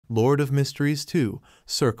Lord of Mysteries 2,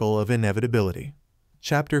 Circle of Inevitability.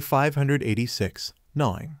 Chapter 586,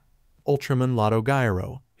 Gnawing. Ultraman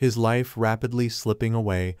Lotogyro, his life rapidly slipping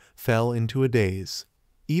away, fell into a daze.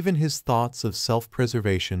 Even his thoughts of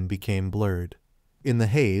self-preservation became blurred. In the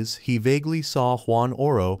haze, he vaguely saw Juan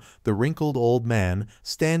Oro, the wrinkled old man,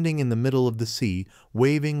 standing in the middle of the sea,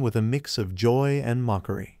 waving with a mix of joy and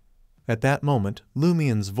mockery. At that moment,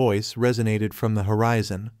 Lumien's voice resonated from the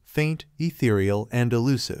horizon, faint, ethereal, and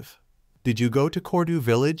elusive. "Did you go to Cordu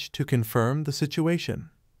village to confirm the situation?"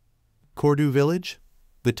 "Cordu village?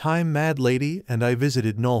 The time Mad Lady and I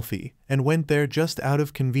visited Nolfi, and went there just out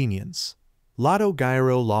of convenience."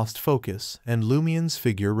 Lotogyro lost focus, and Lumien's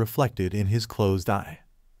figure reflected in his closed eye.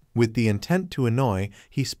 With the intent to annoy,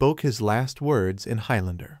 he spoke his last words in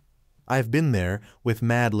Highlander. "I've been there with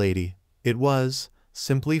Mad Lady. It was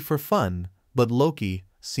simply for fun, but Loki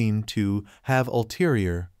seemed to have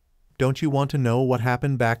ulterior. Don't you want to know what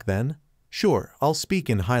happened back then?" "Sure, I'll speak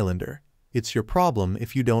in Highlander. It's your problem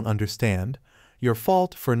if you don't understand. Your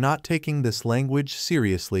fault for not taking this language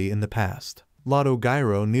seriously in the past."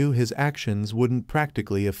 Lotogyro knew his actions wouldn't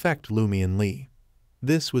practically affect Lumien Lee.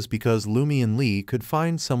 This was because Lumien Lee could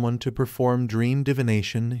find someone to perform dream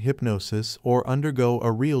divination, hypnosis, or undergo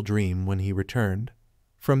a real dream when he returned.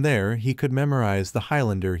 From there, he could memorize the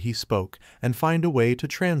Highlander he spoke and find a way to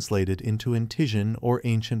translate it into Intijan or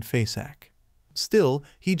Ancient Fasak. Still,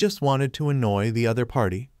 he just wanted to annoy the other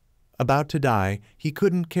party. About to die, he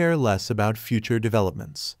couldn't care less about future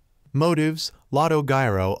developments. Motives.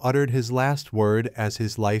 Lotogyro uttered his last word as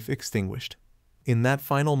his life extinguished. In that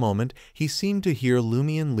final moment, he seemed to hear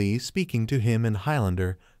Lumien Lee speaking to him in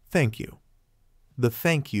Highlander, "Thank you." The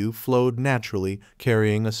thank you flowed naturally,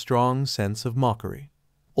 carrying a strong sense of mockery.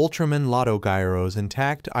 Ultraman Lotogyro's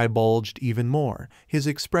intact eye bulged even more, his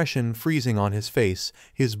expression freezing on his face,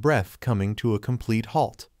 his breath coming to a complete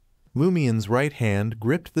halt. Lumien's right hand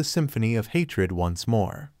gripped the symphony of hatred once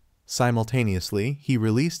more. Simultaneously, he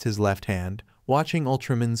released his left hand, watching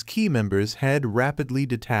Ultraman's key member's head rapidly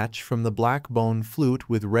detach from the black bone flute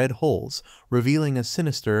with red holes, revealing a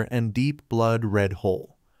sinister and deep blood red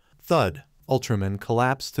hole. Thud! Ultraman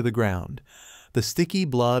collapsed to the ground. The sticky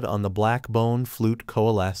blood on the black bone flute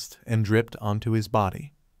coalesced and dripped onto his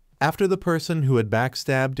body. After the person who had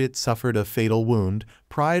backstabbed it suffered a fatal wound,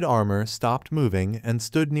 Pride Armor stopped moving and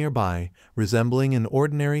stood nearby, resembling an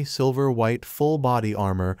ordinary silver-white full-body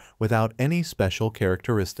armor without any special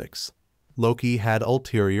characteristics. Loki had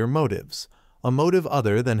ulterior motives, a motive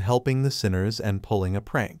other than helping the sinners and pulling a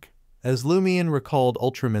prank. As Lumien recalled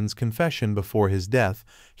Ultraman's confession before his death,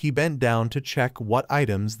 he bent down to check what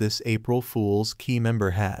items this April Fool's key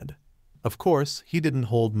member had. Of course, he didn't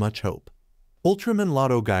hold much hope. Ultraman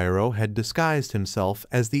Lotogyro had disguised himself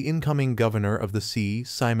as the incoming governor of the sea,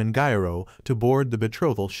 Simon Gyro, to board the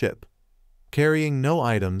betrothal ship. Carrying no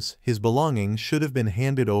items, his belongings should have been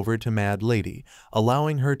handed over to Mad Lady,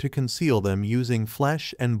 allowing her to conceal them using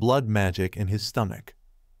flesh and blood magic in his stomach.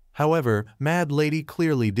 However, Mad Lady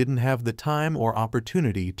clearly didn't have the time or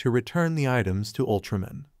opportunity to return the items to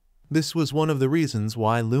Ultraman. This was one of the reasons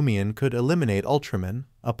why Lumien could eliminate Ultraman,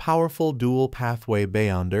 a powerful dual pathway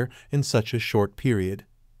Beyonder, in such a short period.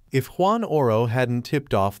 If Juan Oro hadn't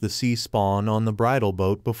tipped off the sea spawn on the bridal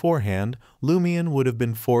boat beforehand, Lumien would have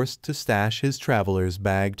been forced to stash his traveler's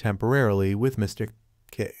bag temporarily with Mr.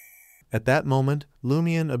 K. At that moment,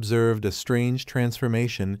 Lumien observed a strange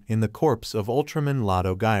transformation in the corpse of Ultraman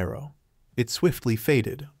Lotogyro. It swiftly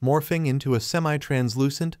faded, morphing into a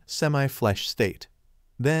semi-translucent, semi-flesh state.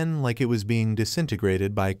 Then, like it was being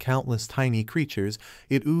disintegrated by countless tiny creatures,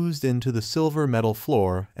 it oozed into the silver metal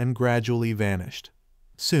floor and gradually vanished.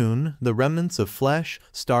 Soon, the remnants of flesh,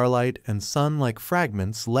 starlight, and sun-like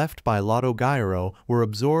fragments left by Lotogyro were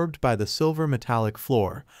absorbed by the silver metallic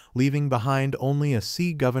floor, leaving behind only a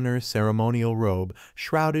sea governor's ceremonial robe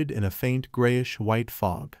shrouded in a faint grayish-white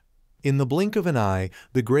fog. In the blink of an eye,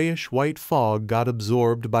 the grayish-white fog got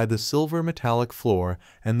absorbed by the silver metallic floor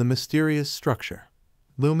and the mysterious structure.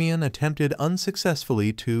 Lumien attempted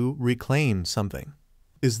unsuccessfully to reclaim something.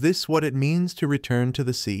 Is this what it means to return to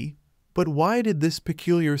the sea? But why did this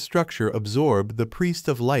peculiar structure absorb the Priest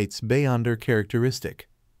of Light's Beyonder characteristic?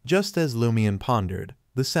 Just as Lumien pondered,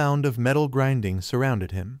 the sound of metal grinding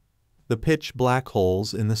surrounded him. The pitch-black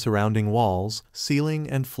holes in the surrounding walls, ceiling,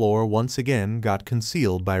 and floor once again got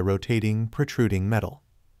concealed by rotating, protruding metal.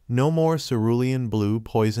 No more cerulean blue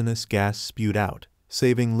poisonous gas spewed out,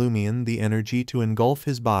 saving Lumien the energy to engulf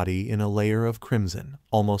his body in a layer of crimson,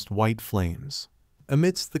 almost white flames.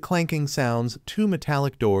 Amidst the clanking sounds, two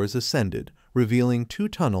metallic doors ascended, revealing two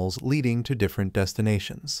tunnels leading to different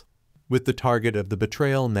destinations. With the target of the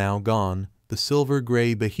betrayal now gone, The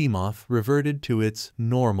silver-gray behemoth reverted to its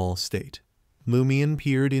normal state. Lumion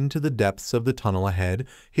peered into the depths of the tunnel ahead,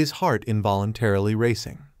 his heart involuntarily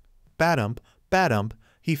racing. Badump, badump,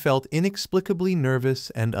 he felt inexplicably nervous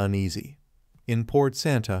and uneasy. In Port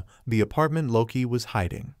Santa, the apartment Loki was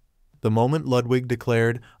hiding. The moment Ludwig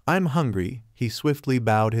declared, "I'm hungry," he swiftly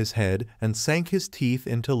bowed his head and sank his teeth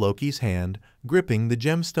into Loki's hand, gripping the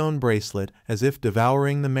gemstone bracelet as if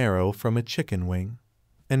devouring the marrow from a chicken wing.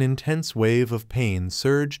 An intense wave of pain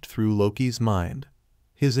surged through Loki's mind.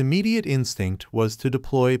 His immediate instinct was to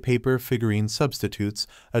deploy paper figurine substitutes,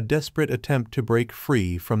 a desperate attempt to break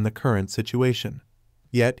free from the current situation.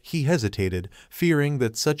 Yet he hesitated, fearing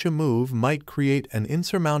that such a move might create an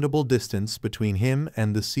insurmountable distance between him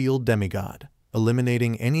and the sealed demigod,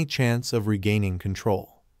 eliminating any chance of regaining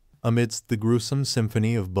control. Amidst the gruesome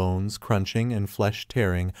symphony of bones crunching and flesh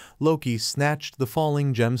tearing, Loki snatched the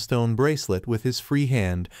falling gemstone bracelet with his free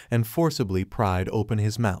hand and forcibly pried open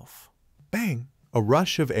his mouth. Bang! A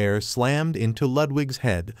rush of air slammed into Ludwig's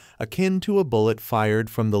head, akin to a bullet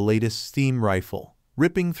fired from the latest steam rifle,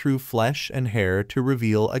 ripping through flesh and hair to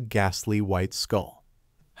reveal a ghastly white skull.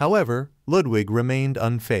 However, Ludwig remained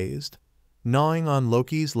unfazed. Gnawing on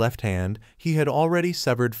Loki's left hand, he had already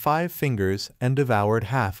severed 5 fingers and devoured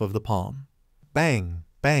half of the palm. Bang,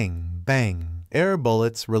 bang, bang. Air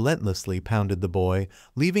bullets relentlessly pounded the boy,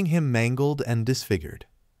 leaving him mangled and disfigured.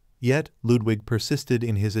 Yet Ludwig persisted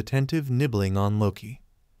in his attentive nibbling on Loki.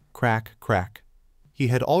 Crack, crack. He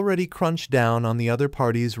had already crunched down on the other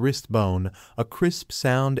party's wrist bone, a crisp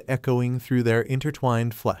sound echoing through their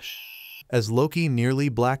intertwined flesh. As Loki nearly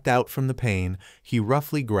blacked out from the pain, he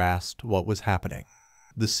roughly grasped what was happening.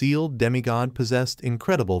 The sealed demigod possessed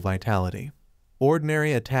incredible vitality.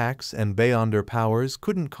 Ordinary attacks and Beyonder powers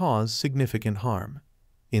couldn't cause significant harm.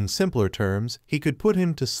 In simpler terms, he could put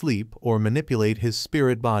him to sleep or manipulate his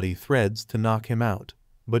spirit-body threads to knock him out.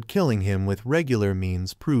 But killing him with regular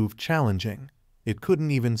means proved challenging. It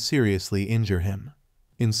couldn't even seriously injure him.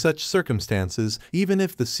 In such circumstances, even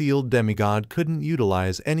if the sealed demigod couldn't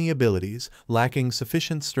utilize any abilities, lacking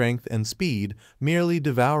sufficient strength and speed, merely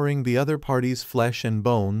devouring the other party's flesh and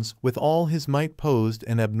bones with all his might posed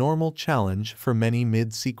an abnormal challenge for many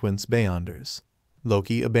mid-sequence Beyonders.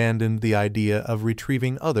 Loki abandoned the idea of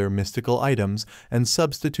retrieving other mystical items and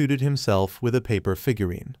substituted himself with a paper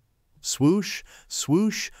figurine. Swoosh,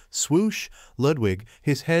 swoosh, swoosh, Ludwig,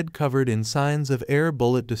 his head covered in signs of air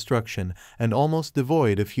bullet destruction and almost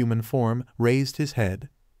devoid of human form, raised his head.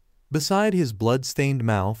 Beside his blood-stained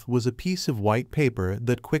mouth was a piece of white paper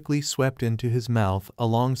that quickly swept into his mouth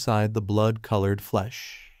alongside the blood-colored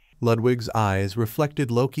flesh. Ludwig's eyes reflected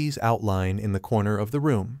Loki's outline in the corner of the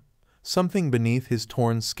room. Something beneath his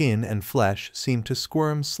torn skin and flesh seemed to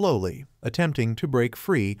squirm slowly, attempting to break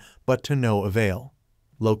free, but to no avail.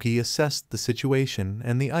 Loki assessed the situation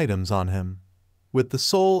and the items on him. With the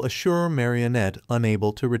sole Assure marionette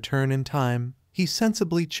unable to return in time, he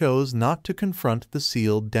sensibly chose not to confront the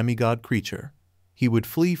sealed demigod creature. He would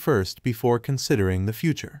flee first before considering the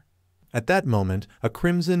future. At that moment, a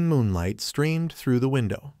crimson moonlight streamed through the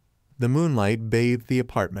window. The moonlight bathed the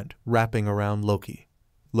apartment, wrapping around Loki.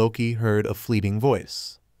 Loki heard a fleeting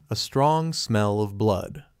voice, a strong smell of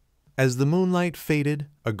blood. As the moonlight faded,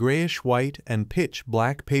 a grayish-white and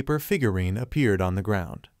pitch-black paper figurine appeared on the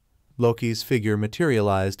ground. Loki's figure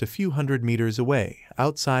materialized a few hundred meters away,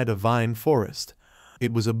 outside a vine forest.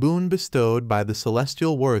 It was a boon bestowed by the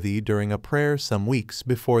celestial worthy during a prayer some weeks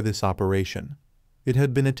before this operation. It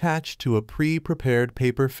had been attached to a pre-prepared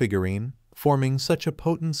paper figurine, forming such a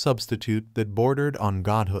potent substitute that bordered on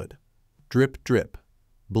godhood. Drip, drip.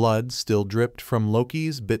 Blood still dripped from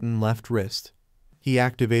Loki's bitten left wrist. He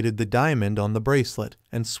activated the diamond on the bracelet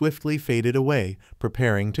and swiftly faded away,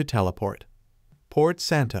 preparing to teleport. Port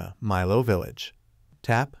Santa, Milo Village.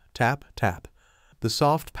 Tap, tap, tap. The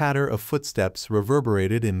soft patter of footsteps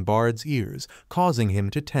reverberated in Bard's ears, causing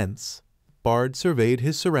him to tense. Bard surveyed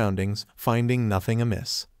his surroundings, finding nothing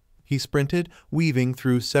amiss. He sprinted, weaving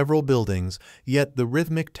through several buildings, yet the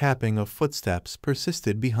rhythmic tapping of footsteps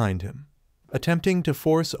persisted behind him. Attempting to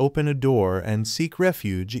force open a door and seek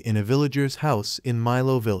refuge in a villager's house in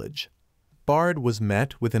Milo Village, Bard was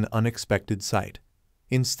met with an unexpected sight.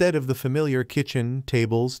 Instead of the familiar kitchen,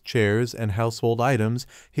 tables, chairs, and household items,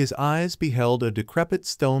 his eyes beheld a decrepit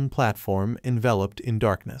stone platform enveloped in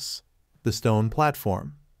darkness. The stone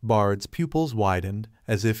platform. Bard's pupils widened,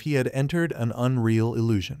 as if he had entered an unreal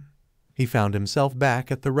illusion. He found himself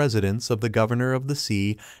back at the residence of the Governor of the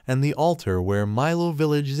Sea and the altar where Milo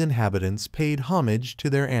Village's inhabitants paid homage to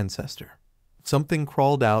their ancestor. Something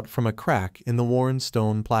crawled out from a crack in the worn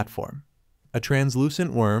stone platform. A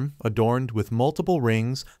translucent worm, adorned with multiple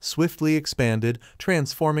rings, swiftly expanded,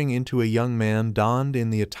 transforming into a young man donned in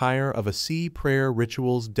the attire of a sea prayer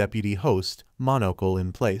ritual's deputy host, monocle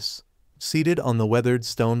in place. Seated on the weathered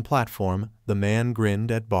stone platform, the man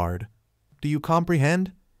grinned at Bard. "Do you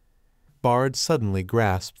comprehend?" Bard suddenly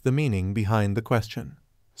grasped the meaning behind the question.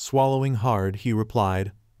 Swallowing hard, he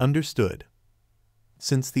replied, "Understood."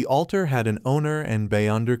 Since the altar had an owner and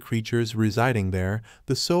beyonder creatures residing there,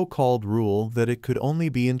 the so-called rule that it could only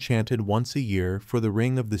be enchanted once a year for the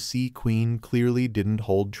ring of the Sea Queen clearly didn't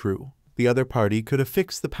hold true. The other party could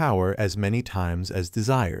affix the power as many times as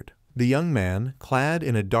desired. The young man, clad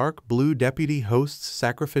in a dark blue deputy host's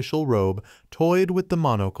sacrificial robe, toyed with the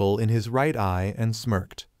monocle in his right eye and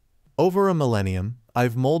smirked. "Over a millennium,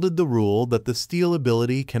 I've molded the rule that the steal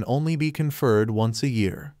ability can only be conferred once a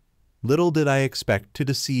year. Little did I expect to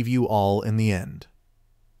deceive you all in the end."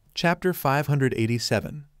 Chapter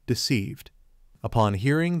 587. Deceived. Upon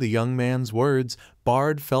hearing the young man's words,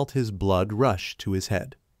 Bard felt his blood rush to his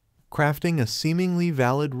head. Crafting a seemingly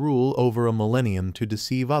valid rule over a millennium to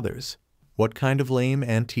deceive others. What kind of lame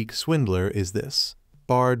antique swindler is this?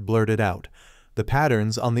 Bard blurted out. The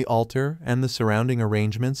patterns on the altar and the surrounding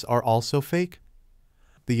arrangements are also fake?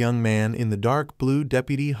 The young man in the dark blue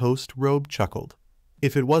deputy host robe chuckled.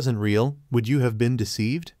 If it wasn't real, would you have been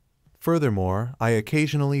deceived? Furthermore, I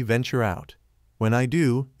occasionally venture out. When I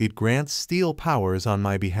do, it grants steal powers on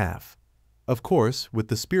my behalf. Of course, with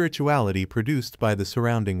the spirituality produced by the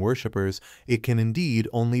surrounding worshippers, it can indeed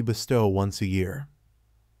only bestow once a year.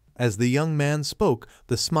 As the young man spoke,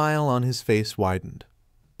 the smile on his face widened.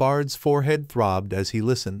 Bard's forehead throbbed as he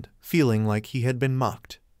listened, feeling like he had been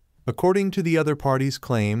mocked. According to the other party's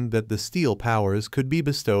claim that the steal powers could be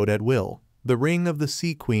bestowed at will, the ring of the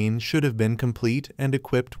Sea Queen should have been complete and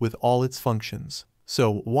equipped with all its functions.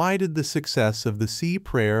 So why did the success of the sea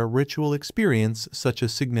prayer ritual experience such a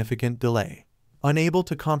significant delay? Unable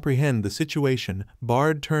to comprehend the situation,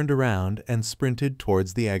 Bard turned around and sprinted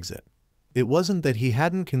towards the exit. It wasn't that he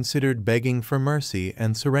hadn't considered begging for mercy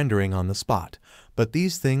and surrendering on the spot, but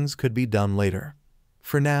these things could be done later.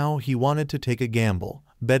 For now, he wanted to take a gamble,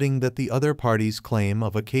 betting that the other party's claim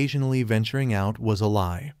of occasionally venturing out was a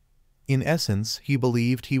lie. In essence, he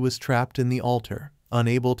believed he was trapped in the altar,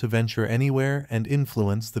 unable to venture anywhere and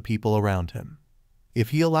influence the people around him. If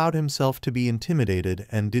he allowed himself to be intimidated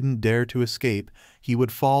and didn't dare to escape, he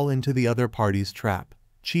would fall into the other party's trap,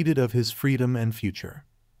 cheated of his freedom and future.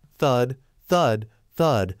 Thud, thud,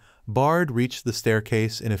 thud, Bard reached the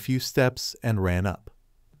staircase in a few steps and ran up.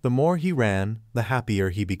 The more he ran, the happier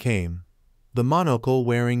he became. The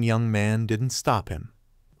monocle-wearing young man didn't stop him.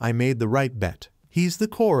 I made the right bet. He's the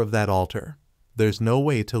core of that altar. There's no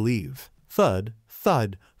way to leave. Thud,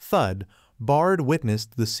 thud, thud, Bard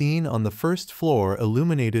witnessed the scene on the first floor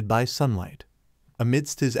illuminated by sunlight.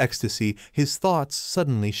 Amidst his ecstasy, his thoughts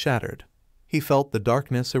suddenly shattered. He felt the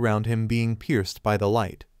darkness around him being pierced by the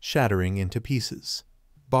light, shattering into pieces.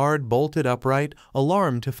 Bard bolted upright,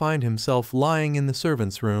 alarmed to find himself lying in the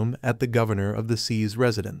servants' room at the governor of the sea's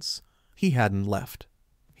residence. He hadn't left.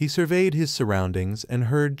 He surveyed his surroundings and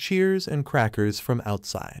heard cheers and crackers from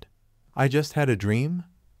outside. I just had a dream?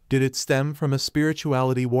 Did it stem from a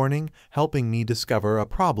spirituality warning, helping me discover a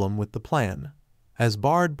problem with the plan? As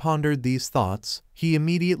Bard pondered these thoughts, he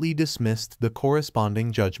immediately dismissed the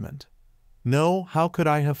corresponding judgment. No, how could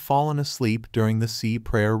I have fallen asleep during the sea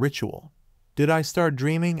prayer ritual? Did I start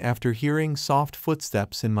dreaming after hearing soft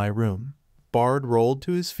footsteps in my room? Bard rolled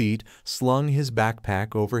to his feet, slung his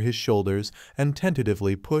backpack over his shoulders, and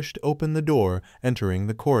tentatively pushed open the door, entering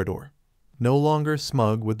the corridor. No longer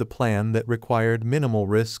smug with the plan that required minimal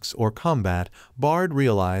risks or combat, Bard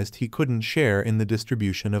realized he couldn't share in the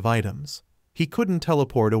distribution of items. He couldn't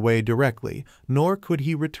teleport away directly, nor could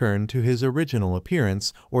he return to his original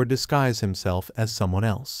appearance or disguise himself as someone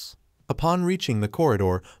else. Upon reaching the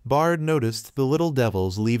corridor, Bard noticed the little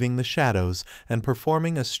devils leaving the shadows and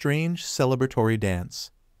performing a strange celebratory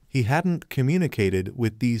dance. He hadn't communicated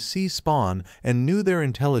with these sea spawn and knew their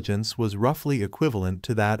intelligence was roughly equivalent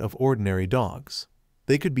to that of ordinary dogs.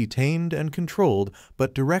 They could be tamed and controlled,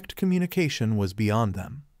 but direct communication was beyond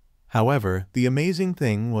them. However, the amazing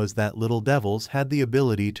thing was that little devils had the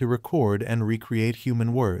ability to record and recreate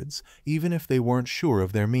human words, even if they weren't sure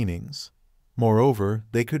of their meanings. Moreover,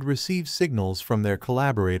 they could receive signals from their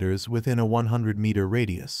collaborators within a 100-meter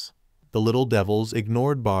radius. The little devils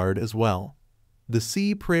ignored Bard as well. The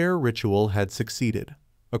sea prayer ritual had succeeded.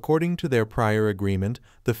 According to their prior agreement,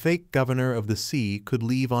 the fake governor of the sea could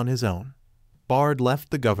leave on his own. Bard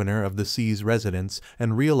left the governor of the sea's residence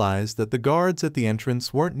and realized that the guards at the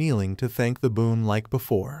entrance weren't kneeling to thank the boon like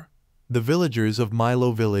before. The villagers of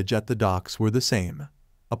Milo village at the docks were the same.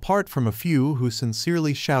 Apart from a few who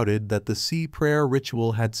sincerely shouted that the sea prayer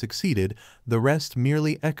ritual had succeeded, the rest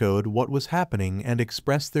merely echoed what was happening and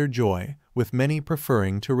expressed their joy, with many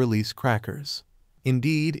preferring to release crackers.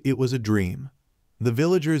 Indeed, it was a dream. The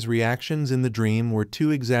villagers' reactions in the dream were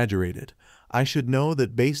too exaggerated. I should know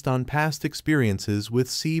that based on past experiences with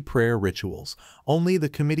sea prayer rituals, only the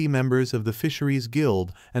committee members of the Fisheries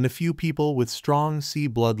Guild and a few people with strong sea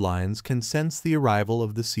bloodlines can sense the arrival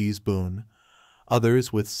of the sea's boon.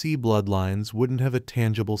 Others with sea bloodlines wouldn't have a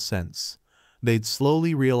tangible sense. They'd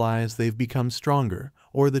slowly realize they've become stronger,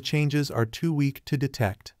 or the changes are too weak to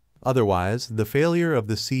detect. Otherwise, the failure of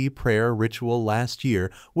the sea prayer ritual last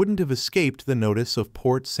year wouldn't have escaped the notice of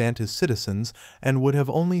Port Santa's citizens and would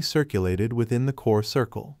have only circulated within the core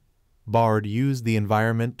circle. Bard used the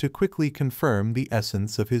environment to quickly confirm the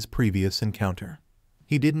essence of his previous encounter.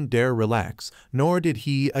 He didn't dare relax, nor did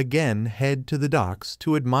he again head to the docks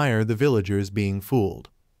to admire the villagers being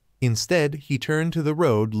fooled. Instead, he turned to the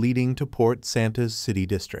road leading to Port Santa's city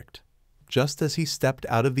district. Just as he stepped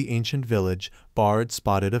out of the ancient village, Bard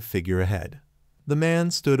spotted a figure ahead. The man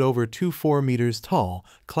stood over 4 meters tall,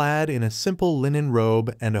 clad in a simple linen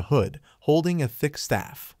robe and a hood, holding a thick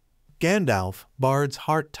staff. Gandalf! Bard's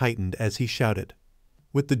heart tightened as he shouted.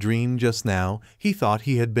 With the dream just now, he thought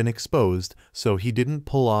he had been exposed, so he didn't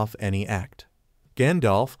pull off any act.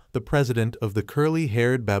 Gandalf, the president of the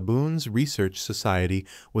Curly-Haired Baboons Research Society,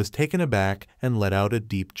 was taken aback and let out a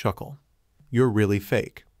deep chuckle. "You're really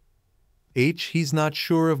fake." He's not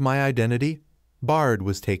sure of my identity? Bard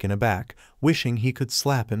was taken aback, wishing he could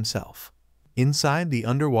slap himself. Inside the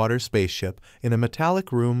underwater spaceship, in a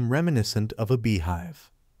metallic room reminiscent of a beehive.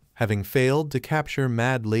 Having failed to capture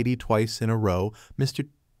Mad Lady twice in a row, Mr.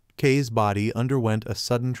 K's body underwent a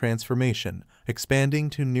sudden transformation, expanding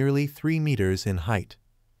to nearly 3 meters in height.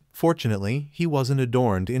 Fortunately, he wasn't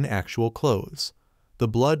adorned in actual clothes. The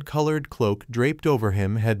blood-colored cloak draped over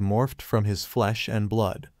him had morphed from his flesh and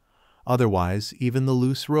blood. Otherwise, even the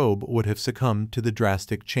loose robe would have succumbed to the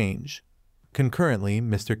drastic change. Concurrently,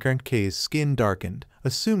 Mr. K's skin darkened,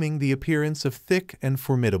 assuming the appearance of thick and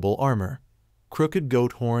formidable armor. Crooked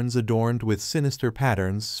goat horns adorned with sinister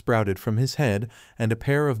patterns sprouted from his head, and a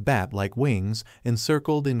pair of bat-like wings,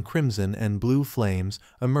 encircled in crimson and blue flames,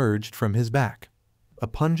 emerged from his back. A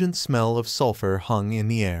pungent smell of sulfur hung in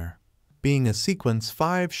the air. Being a Sequence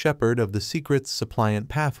 5 shepherd of the Secret's Suppliant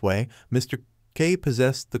Pathway, Mr. K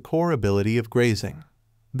possessed the core ability of grazing.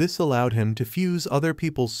 This allowed him to fuse other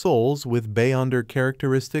people's souls with Beyonder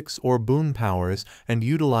characteristics or boon powers and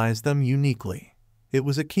utilize them uniquely. It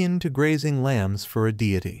was akin to grazing lambs for a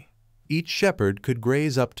deity. Each shepherd could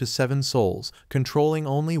graze up to 7 souls, controlling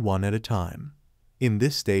only one at a time. In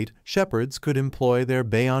this state, shepherds could employ their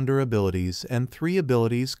Beyonder abilities and 3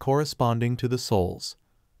 abilities corresponding to the souls.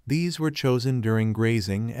 These were chosen during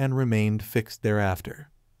grazing and remained fixed thereafter.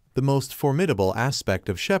 The most formidable aspect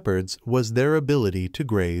of shepherds was their ability to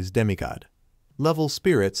graze demigod-level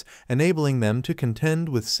spirits, enabling them to contend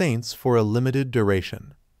with saints for a limited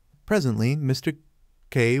duration. Presently, Mr.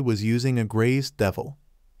 K was using a grazed devil.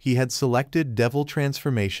 He had selected Devil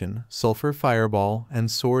Transformation, Sulfur Fireball,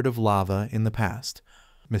 and Sword of Lava in the past.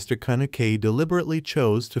 Mr. K deliberately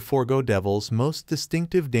chose to forego Devil's most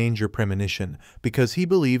distinctive danger premonition because he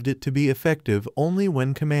believed it to be effective only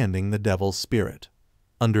when commanding the Devil's spirit.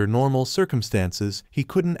 Under normal circumstances, he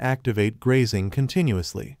couldn't activate grazing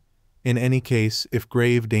continuously. In any case, if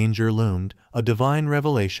grave danger loomed, a divine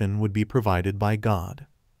revelation would be provided by God.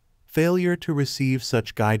 Failure to receive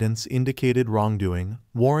such guidance indicated wrongdoing,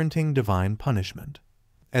 warranting divine punishment.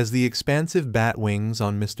 As the expansive bat wings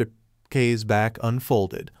on Mr. K's back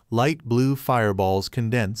unfolded, light blue fireballs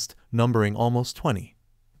condensed, numbering almost 20.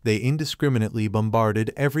 They indiscriminately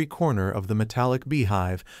bombarded every corner of the metallic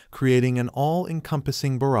beehive, creating an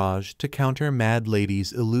all-encompassing barrage to counter Mad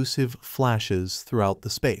Lady's elusive flashes throughout the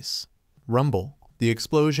space. Rumble. The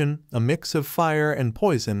explosion, a mix of fire and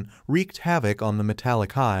poison, wreaked havoc on the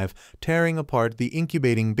metallic hive, tearing apart the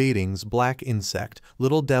incubating baiting's black insect,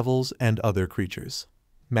 little devils, and other creatures.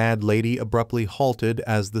 Mad Lady abruptly halted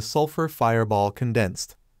as the sulfur fireball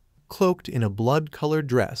condensed. Cloaked in a blood-colored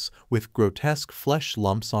dress, with grotesque flesh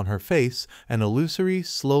lumps on her face, an illusory,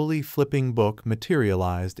 slowly flipping book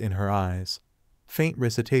materialized in her eyes. Faint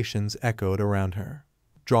recitations echoed around her.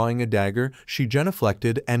 Drawing a dagger, she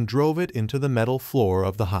genuflected and drove it into the metal floor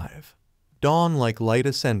of the hive. Dawn-like light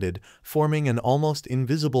ascended, forming an almost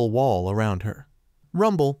invisible wall around her.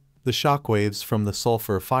 Rumble! The shockwaves from the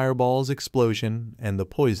sulfur fireball's explosion and the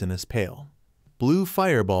poisonous pail. Blue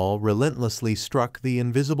fireball relentlessly struck the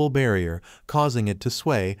invisible barrier, causing it to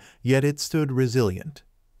sway, yet it stood resilient.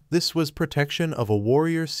 This was protection of a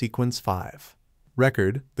warrior sequence 5.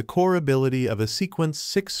 Record, the core ability of a sequence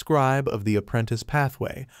 6 scribe of the apprentice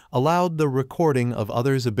pathway, allowed the recording of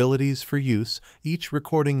others' abilities for use, each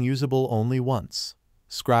recording usable only once.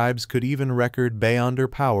 Scribes could even record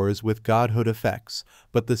Beyonder powers with godhood effects,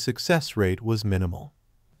 but the success rate was minimal.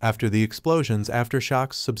 After the explosion's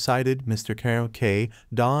aftershocks subsided, Mr. K,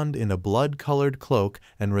 donned in a blood-colored cloak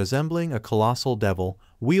and resembling a colossal devil,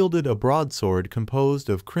 wielded a broadsword composed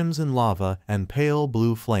of crimson lava and pale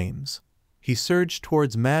blue flames. He surged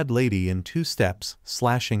towards Mad Lady in 2 steps,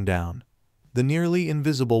 slashing down. The nearly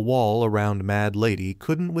invisible wall around Mad Lady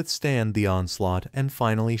couldn't withstand the onslaught and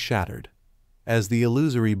finally shattered. As the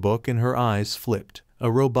illusory book in her eyes flipped,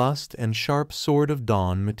 a robust and sharp sword of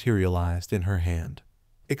dawn materialized in her hand.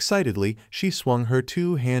 Excitedly, she swung her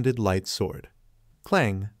 2-handed light sword.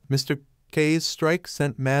 Clang! Mr. K's strike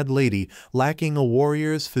sent Mad Lady, lacking a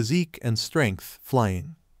warrior's physique and strength,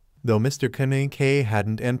 flying. Though Mr. K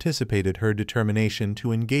hadn't anticipated her determination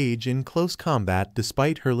to engage in close combat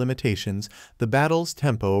despite her limitations, the battle's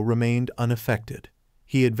tempo remained unaffected.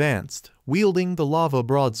 He advanced, wielding the lava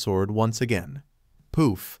broadsword once again.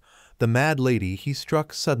 Poof! The Mad Lady he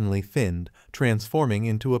struck suddenly thinned, transforming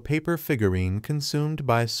into a paper figurine consumed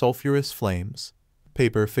by sulphurous flames.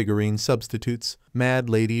 Paper figurine substitutes, Mad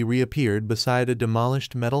Lady reappeared beside a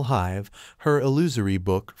demolished metal hive, her illusory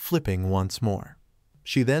book flipping once more.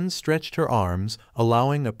 She then stretched her arms,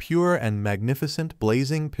 allowing a pure and magnificent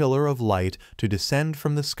blazing pillar of light to descend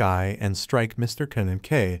from the sky and strike Mr.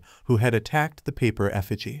 K, who had attacked the paper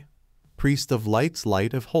effigy. Priest of Light's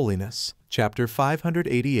Light of Holiness, Chapter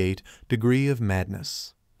 588, Degree of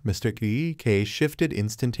Madness. Mr. K shifted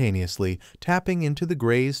instantaneously, tapping into the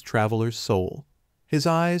Gray's traveler's soul. His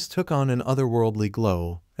eyes took on an otherworldly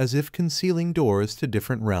glow, as if concealing doors to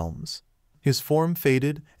different realms. His form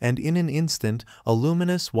faded, and in an instant a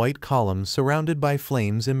luminous white column surrounded by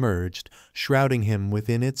flames emerged, shrouding him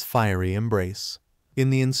within its fiery embrace. In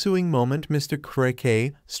the ensuing moment, Mr.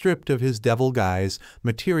 K, stripped of his devil guise,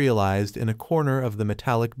 materialized in a corner of the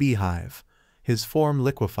metallic beehive, his form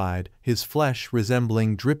liquefied, his flesh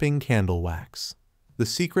resembling dripping candle wax. The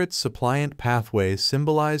secret suppliant pathway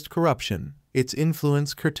symbolized corruption, its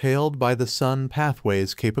influence curtailed by the sun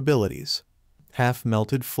pathway's capabilities.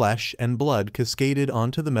 Half-melted flesh and blood cascaded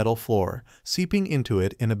onto the metal floor, seeping into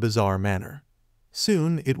it in a bizarre manner.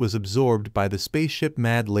 Soon it was absorbed by the spaceship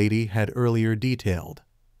Mad Lady had earlier detailed.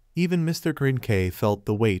 Even Mr. K felt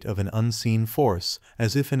the weight of an unseen force,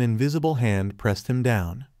 as if an invisible hand pressed him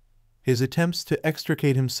down. His attempts to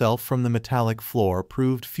extricate himself from the metallic floor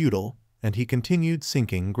proved futile, and he continued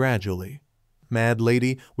sinking gradually. Mad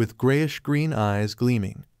Lady, with grayish-green eyes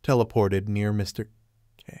gleaming, teleported near Mr.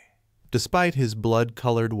 K. Despite his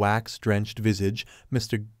blood-colored wax-drenched visage,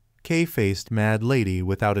 Mr. K faced Mad Lady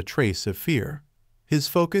without a trace of fear. His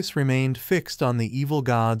focus remained fixed on the evil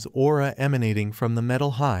god's aura emanating from the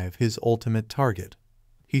metal hive, his ultimate target.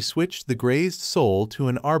 He switched the grazed soul to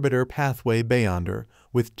an arbiter pathway Beyonder,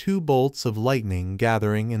 with 2 bolts of lightning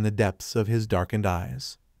gathering in the depths of his darkened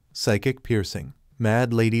eyes. Psychic piercing.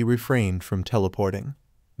 Mad Lady refrained from teleporting.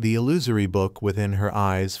 The illusory book within her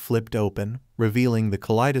eyes flipped open, revealing the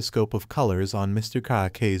kaleidoscope of colors on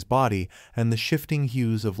Mr. K's body and the shifting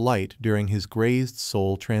hues of light during his grazed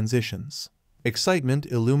soul transitions. Excitement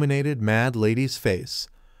illuminated Mad Lady's face.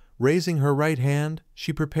 Raising her right hand,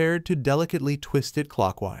 she prepared to delicately twist it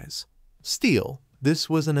clockwise. Steal. This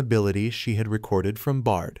was an ability she had recorded from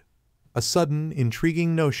Bard. A sudden,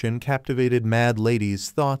 intriguing notion captivated Mad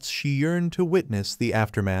Lady's thoughts. She yearned to witness the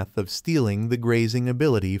aftermath of stealing the grazing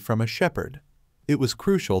ability from a shepherd. It was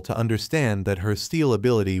crucial to understand that her steal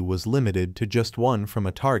ability was limited to just one from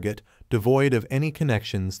a target, devoid of any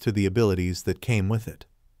connections to the abilities that came with it.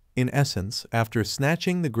 In essence, after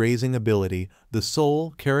snatching the grazing ability, the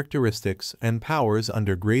soul, characteristics, and powers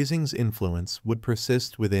under grazing's influence would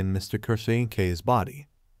persist within Mr. K's body.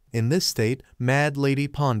 In this state, Mad Lady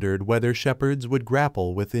pondered whether shepherds would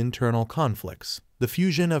grapple with internal conflicts, the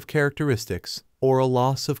fusion of characteristics, or a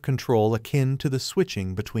loss of control akin to the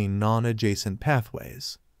switching between non-adjacent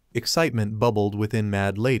pathways. Excitement bubbled within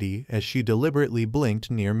Mad Lady as she deliberately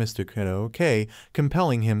blinked near Mr. K,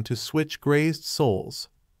 compelling him to switch grazed souls.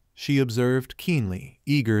 She observed keenly,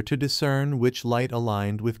 eager to discern which light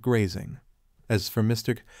aligned with grazing. As for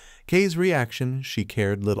Mr. K's reaction, she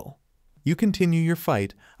cared little. You continue your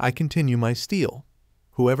fight, I continue my steal.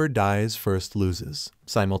 Whoever dies first loses.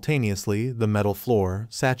 Simultaneously, the metal floor,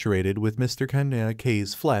 saturated with Mr.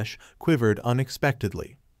 K's flesh, quivered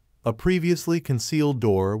unexpectedly. A previously concealed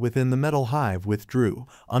door within the metal hive withdrew,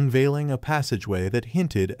 unveiling a passageway that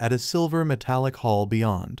hinted at a silver metallic hall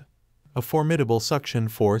beyond. A formidable suction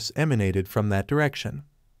force emanated from that direction.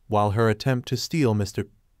 While her attempt to steal Mr.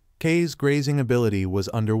 K's grazing ability was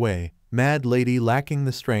underway, Mad Lady, lacking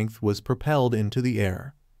the strength, was propelled into the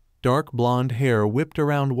air. Dark blonde hair whipped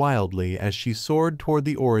around wildly as she soared toward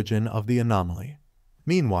the origin of the anomaly.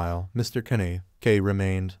 Meanwhile, Mr. K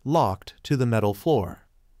remained locked to the metal floor.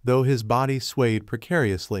 Though his body swayed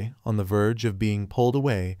precariously on the verge of being pulled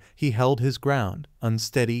away, he held his ground,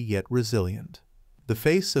 unsteady yet resilient. The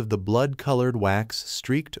face of the blood-colored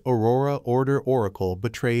wax-streaked Aurora Order Oracle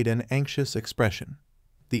betrayed an anxious expression.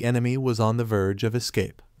 The enemy was on the verge of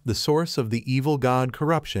escape. The source of the evil god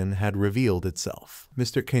corruption had revealed itself.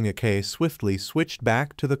 Mr. K swiftly switched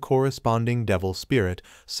back to the corresponding devil spirit,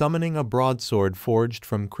 summoning a broadsword forged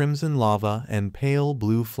from crimson lava and pale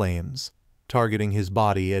blue flames. Targeting his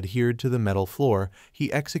body adhered to the metal floor,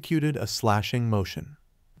 he executed a slashing motion.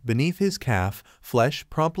 Beneath his calf, flesh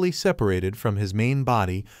promptly separated from his main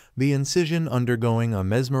body, the incision undergoing a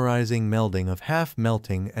mesmerizing melding of half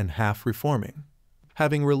melting and half reforming.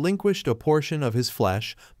 Having relinquished a portion of his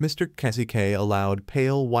flesh, Mr. K allowed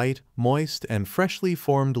pale white, moist, and freshly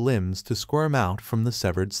formed limbs to squirm out from the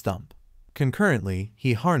severed stump. Concurrently,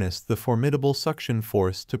 he harnessed the formidable suction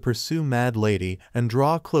force to pursue Mad Lady and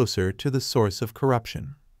draw closer to the source of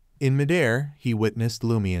corruption. In midair, he witnessed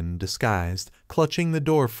Lumion, disguised, clutching the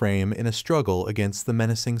door frame in a struggle against the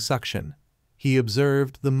menacing suction. He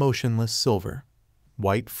observed the motionless silver,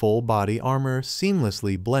 white full-body armor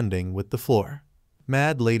seamlessly blending with the floor.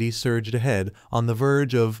 Mad Lady surged ahead, on the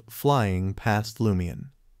verge of flying past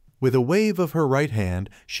Lumion. With a wave of her right hand,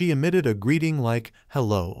 she emitted a greeting like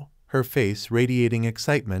 "hello," her face radiating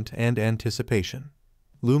excitement and anticipation.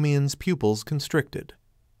 Lumion's pupils constricted.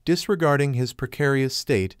 Disregarding his precarious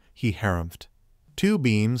state, he harumphed. Two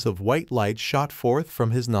beams of white light shot forth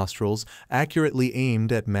from his nostrils, accurately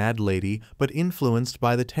aimed at Mad Lady but influenced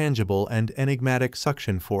by the tangible and enigmatic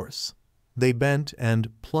suction force. They bent and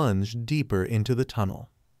plunged deeper into the tunnel.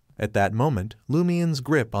 At that moment, Lumion's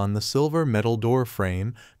grip on the silver metal door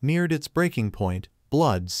frame neared its breaking point,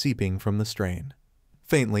 blood seeping from the strain.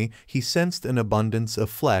 Faintly, he sensed an abundance of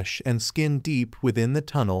flesh and skin deep within the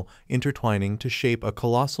tunnel, intertwining to shape a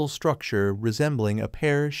colossal structure resembling a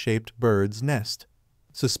pear-shaped bird's nest.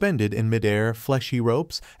 Suspended in midair, fleshy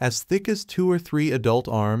ropes as thick as 2 or 3 adult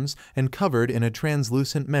arms and covered in a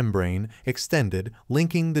translucent membrane extended,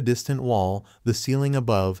 linking the distant wall, the ceiling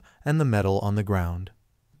above, and the metal on the ground.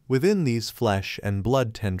 Within these flesh and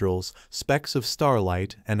blood tendrils, specks of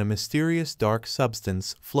starlight and a mysterious dark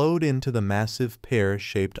substance flowed into the massive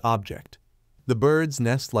pear-shaped object. The bird's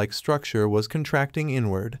nest-like structure was contracting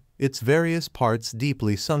inward, its various parts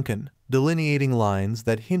deeply sunken, delineating lines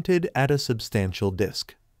that hinted at a substantial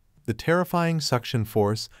disk. The terrifying suction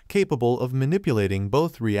force, capable of manipulating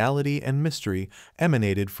both reality and mystery,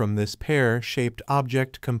 emanated from this pear-shaped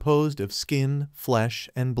object composed of skin, flesh,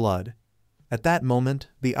 and blood. At that moment,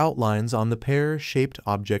 the outlines on the pear-shaped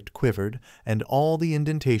object quivered, and all the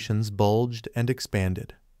indentations bulged and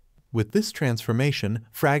expanded. With this transformation,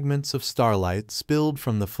 fragments of starlight spilled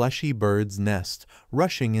from the fleshy bird's nest,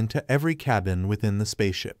 rushing into every cabin within the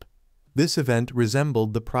spaceship. This event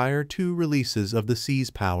resembled the prior 2 releases of the sea's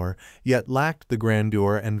power, yet lacked the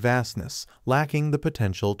grandeur and vastness, lacking the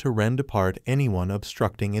potential to rend apart anyone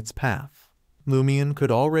obstructing its path. Lumion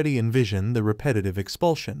could already envision the repetitive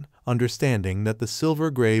expulsion, understanding that the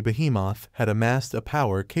silver-gray behemoth had amassed a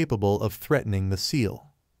power capable of threatening the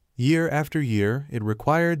seal. Year after year, it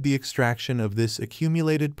required the extraction of this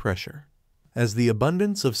accumulated pressure. As the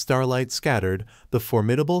abundance of starlight scattered, the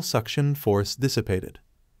formidable suction force dissipated.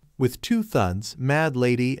 With 2 thuds, Mad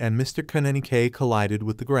Lady and Mr. K collided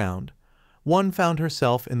with the ground. One found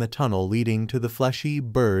herself in the tunnel leading to the fleshy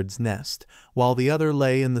bird's nest, while the other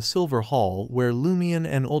lay in the silver hall where Lumion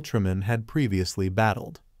and Ultraman had previously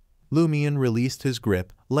battled. Lumion released his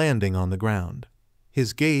grip, landing on the ground.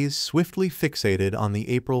 His gaze swiftly fixated on the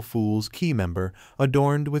April Fool's key member,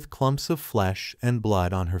 adorned with clumps of flesh and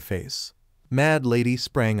blood on her face. Mad Lady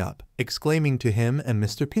sprang up, exclaiming to him and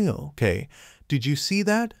Mr. K, "Did you see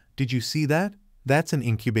that? Did you see that? That's an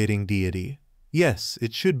incubating deity. Yes,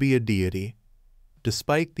 it should be a deity."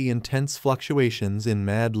 Despite the intense fluctuations in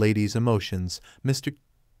Mad Lady's emotions, Mr.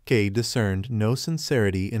 K discerned no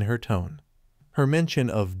sincerity in her tone. Her mention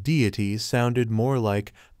of deity sounded more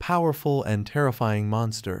like powerful and terrifying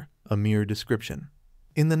monster, a mere description.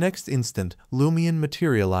 In the next instant, Lumion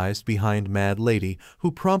materialized behind Mad Lady,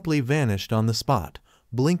 who promptly vanished on the spot,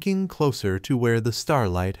 blinking closer to where the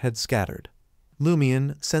starlight had scattered.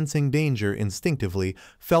 Lumion, sensing danger instinctively,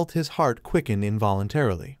 felt his heart quicken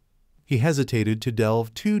involuntarily. He hesitated to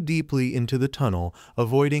delve too deeply into the tunnel,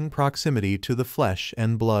 avoiding proximity to the flesh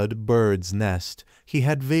and blood bird's nest he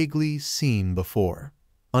had vaguely seen before.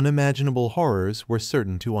 Unimaginable horrors were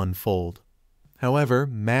certain to unfold. However,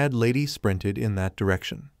 Mad Lady sprinted in that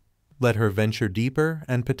direction. Let her venture deeper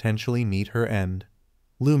and potentially meet her end.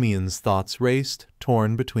 Lumien's thoughts raced,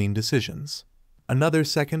 torn between decisions. Another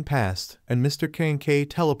second passed, and Mr. K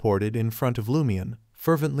teleported in front of Lumien,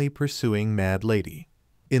 fervently pursuing Mad Lady.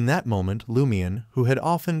 In that moment, Lumien, who had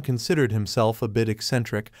often considered himself a bit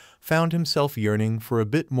eccentric, found himself yearning for a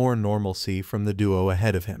bit more normalcy from the duo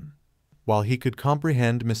ahead of him. While he could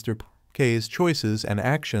comprehend Mr. K's choices and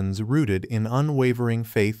actions rooted in unwavering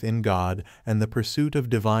faith in God and the pursuit of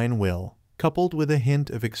divine will, coupled with a hint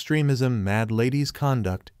of extremism, Mad Lady's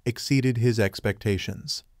conduct exceeded his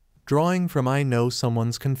expectations. Drawing from I Know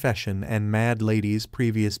Someone's confession and Mad Lady's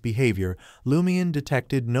previous behavior, Lumien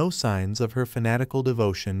detected no signs of her fanatical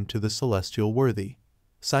devotion to the celestial worthy.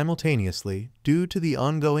 Simultaneously, due to the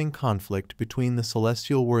ongoing conflict between the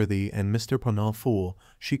celestial worthy and Mr. TheFool,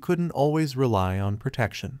 she couldn't always rely on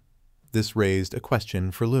protection. This raised a question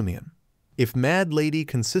for Lumien. If Mad Lady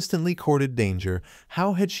consistently courted danger,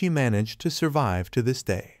 how had she managed to survive to this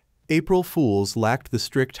day? April Fools lacked the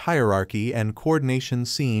strict hierarchy and coordination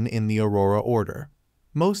seen in the Aurora Order.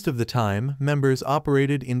 Most of the time, members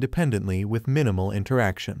operated independently with minimal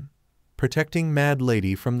interaction. Protecting Mad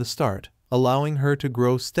Lady from the start, allowing her to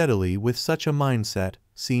grow steadily with such a mindset,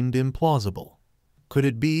 seemed implausible. Could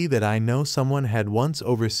it be that I Know Someone had once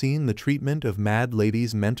overseen the treatment of Mad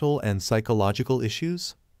Lady's mental and psychological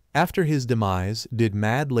issues? After his demise, did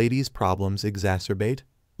Mad Lady's problems exacerbate?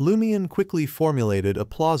 Lumien quickly formulated a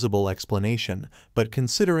plausible explanation, but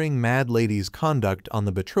considering Mad Lady's conduct on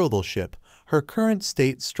the betrothal ship, her current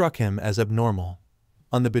state struck him as abnormal.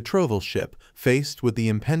 On the betrothal ship, faced with the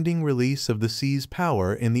impending release of the Sea's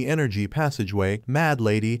power in the energy passageway, Mad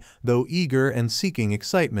Lady, though eager and seeking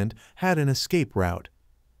excitement, had an escape route.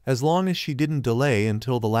 As long as she didn't delay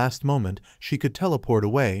until the last moment, she could teleport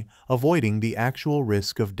away, avoiding the actual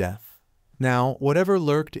risk of death. Now, whatever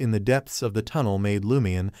lurked in the depths of the tunnel made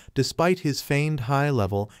Lumien, despite his feigned high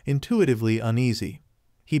level, intuitively uneasy.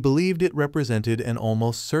 He believed it represented an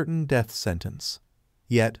almost certain death sentence.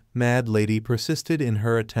 Yet, Mad Lady persisted in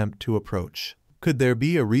her attempt to approach. Could there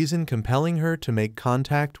be a reason compelling her to make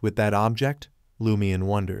contact with that object? Lumien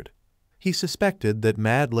wondered. He suspected that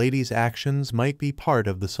Mad Lady's actions might be part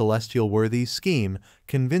of the celestial worthy's scheme,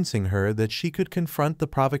 convincing her that she could confront the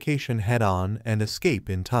provocation head-on and escape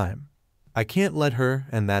in time. I can't let her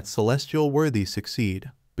and that celestial worthy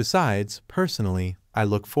succeed. Besides, personally, I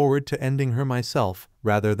look forward to ending her myself,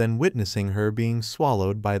 rather than witnessing her being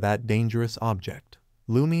swallowed by that dangerous object.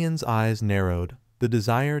 Lumien's eyes narrowed, the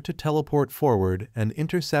desire to teleport forward and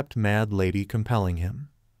intercept Mad Lady compelling him.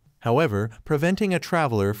 However, preventing a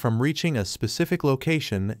traveler from reaching a specific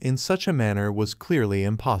location in such a manner was clearly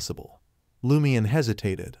impossible. Lumien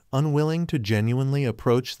hesitated, unwilling to genuinely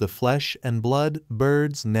approach the flesh and blood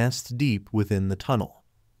bird's nest deep within the tunnel.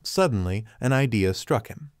 Suddenly, an idea struck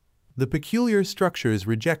him. The peculiar structure's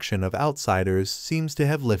rejection of outsiders seems to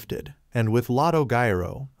have lifted, and with Lotto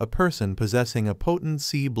Gyro, a person possessing a potent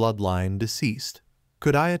sea bloodline, deceased,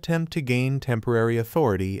 could I attempt to gain temporary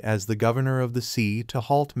authority as the governor of the sea to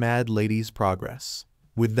halt Mad Lady's progress?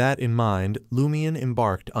 With that in mind, Lumien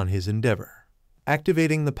embarked on his endeavor.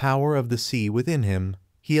 Activating the power of the sea within him,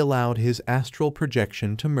 he allowed his astral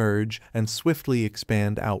projection to merge and swiftly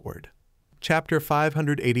expand outward. Chapter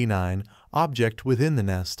 589, Object Within the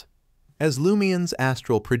Nest. As Lumien's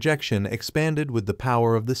astral projection expanded with the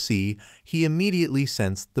power of the sea, he immediately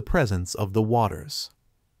sensed the presence of the waters.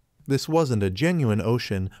 This wasn't a genuine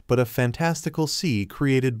ocean, but a fantastical sea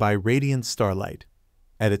created by radiant starlight.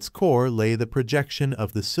 At its core lay the projection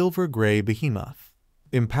of the silver-gray behemoth.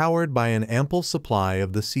 Empowered by an ample supply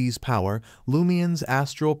of the sea's power, Lumien's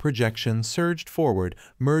astral projection surged forward,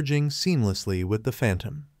 merging seamlessly with the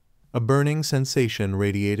phantom. A burning sensation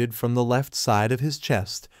radiated from the left side of his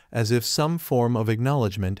chest, as if some form of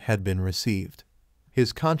acknowledgement had been received.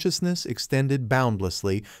 His consciousness extended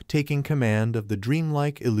boundlessly, taking command of the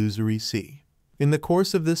dreamlike illusory sea. In the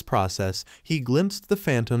course of this process, he glimpsed the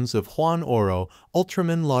phantoms of Juan Oro,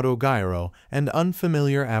 Ultraman Lotto Gyro, and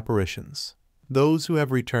unfamiliar apparitions. Those who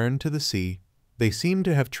have returned to the sea, they seem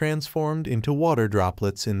to have transformed into water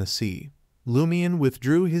droplets in the sea. Lumien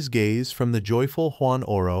withdrew his gaze from the joyful Juan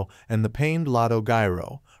Oro and the pained Lotto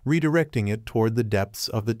Gyro, redirecting it toward the depths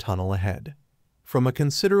of the tunnel ahead. From a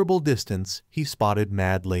considerable distance, he spotted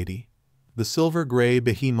Mad Lady. The silver-gray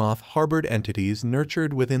behemoth harbored entities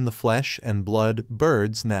nurtured within the flesh and blood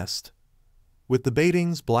bird's nest. With the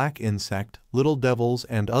Bating's black insect, little devils,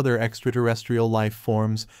 and other extraterrestrial life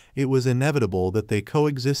forms, it was inevitable that they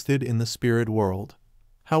coexisted in the spirit world.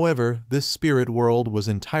 However, this spirit world was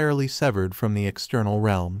entirely severed from the external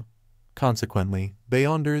realm. Consequently,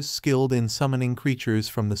 Beyonders skilled in summoning creatures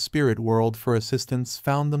from the spirit world for assistance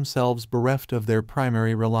found themselves bereft of their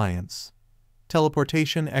primary reliance.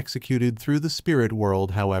 Teleportation executed through the spirit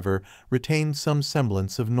world, however, retained some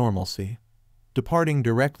semblance of normalcy. Departing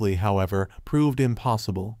directly, however, proved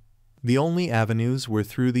impossible. The only avenues were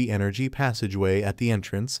through the energy passageway at the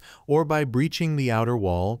entrance or by breaching the outer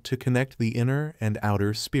wall to connect the inner and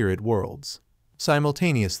outer spirit worlds.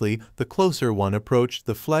 Simultaneously, the closer one approached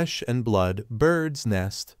the flesh and blood bird's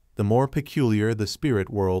nest, the more peculiar the spirit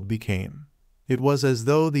world became. It was as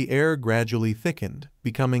though the air gradually thickened,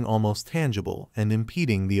 becoming almost tangible and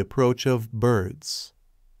impeding the approach of birds.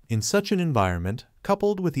 In such an environment,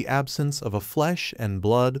 coupled with the absence of a flesh and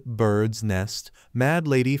blood bird's nest, Mad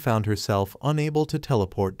Lady found herself unable to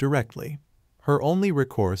teleport directly. Her only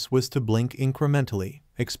recourse was to blink incrementally,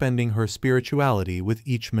 expending her spirituality with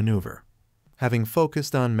each maneuver. Having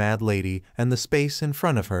focused on Mad Lady and the space in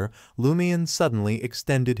front of her, Lumion suddenly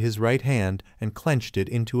extended his right hand and clenched it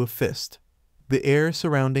into a fist. The air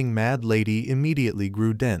surrounding Mad Lady immediately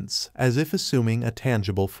grew dense, as if assuming a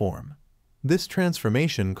tangible form. This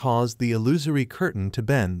transformation caused the illusory curtain to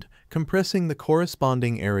bend, compressing the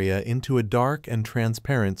corresponding area into a dark and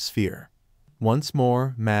transparent sphere. Once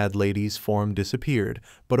more, Mad Lady's form disappeared,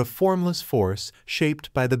 but a formless force,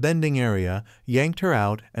 shaped by the bending area, yanked her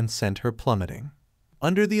out and sent her plummeting.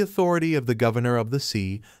 Under the authority of the Governor of the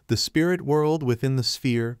Sea, the spirit world within the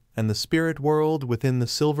sphere and the spirit world within the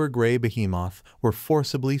silver-gray behemoth were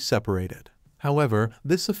forcibly separated. However,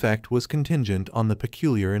 this effect was contingent on the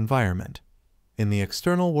peculiar environment. In the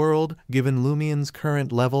external world, given Lumion's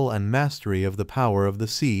current level and mastery of the power of the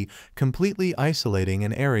sea, completely isolating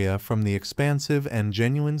an area from the expansive and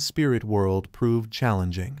genuine spirit world proved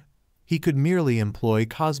challenging. He could merely employ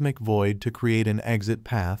cosmic void to create an exit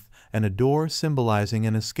path and a door symbolizing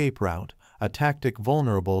an escape route, a tactic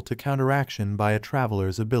vulnerable to counteraction by a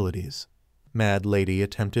traveler's abilities. Mad Lady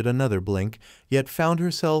attempted another blink, yet found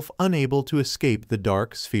herself unable to escape the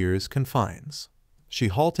dark sphere's confines. She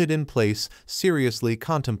halted in place, seriously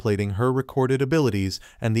contemplating her recorded abilities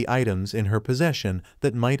and the items in her possession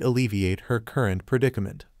that might alleviate her current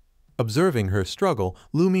predicament. Observing her struggle,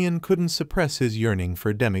 Lumion couldn't suppress his yearning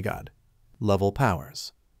for demigod-level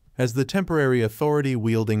powers. As the temporary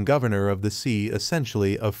authority-wielding governor of the sea,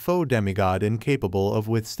 essentially a faux demigod incapable of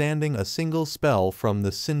withstanding a single spell from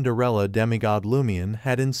the Cinderella demigod, Lumion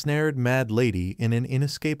had ensnared Mad Lady in an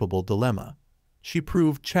inescapable dilemma. She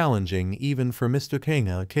proved challenging even for Mr.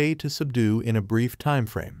 K to subdue in a brief time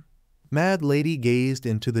frame. Mad Lady gazed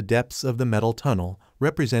into the depths of the metal tunnel,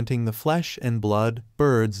 representing the flesh and blood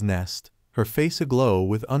bird's nest, her face aglow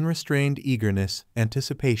with unrestrained eagerness,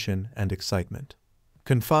 anticipation, and excitement.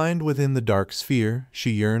 Confined within the dark sphere, she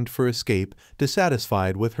yearned for escape,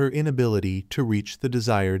 dissatisfied with her inability to reach the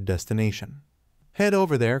desired destination. "Head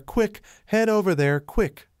over there, quick! Head over there,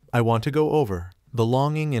 quick! I want to go over." The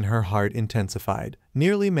longing in her heart intensified,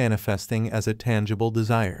 nearly manifesting as a tangible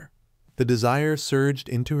desire. The desire surged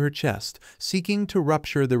into her chest, seeking to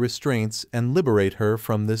rupture the restraints and liberate her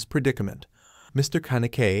from this predicament. Mr.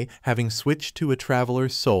 Kaneki, having switched to a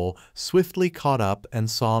traveler's soul, swiftly caught up and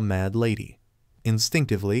saw Mad Lady.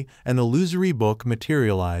 Instinctively, an illusory book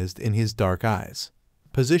materialized in his dark eyes.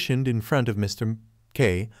 Positioned in front of Mr.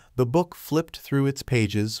 K, the book flipped through its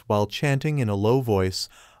pages while chanting in a low voice,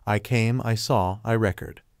 "I came, I saw, I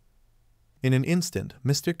record." In an instant,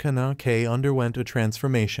 Mr. Kaneki underwent a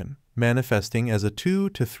transformation, manifesting as a 2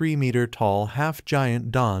 to 3 meter tall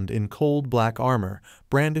half-giant donned in cold black armor,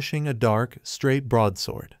 brandishing a dark, straight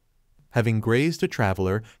broadsword. Having grazed a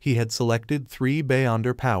traveler, he had selected 3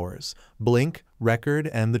 Beyonder powers: Blink, Record,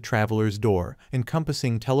 and the Traveler's Door,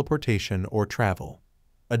 encompassing teleportation or travel.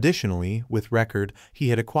 Additionally, with Record, he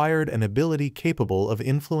had acquired an ability capable of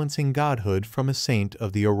influencing godhood from a saint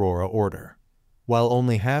of the Aurora Order. While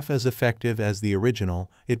only half as effective as the original,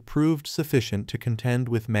 it proved sufficient to contend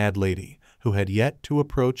with Mad Lady, who had yet to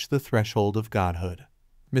approach the threshold of godhood.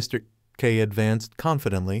 Mr. K advanced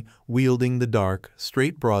confidently, wielding the dark,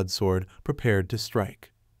 straight broadsword, prepared to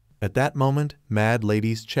strike. At that moment, Mad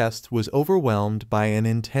Lady's chest was overwhelmed by an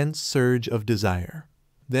intense surge of desire.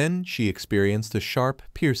 Then she experienced a sharp,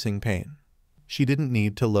 piercing pain. She didn't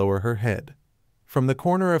need to lower her head. From the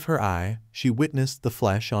corner of her eye, she witnessed the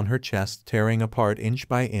flesh on her chest tearing apart inch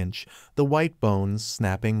by inch, the white bones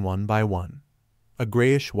snapping one by one. A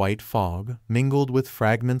grayish-white fog, mingled with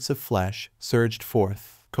fragments of flesh, surged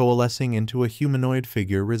forth, coalescing into a humanoid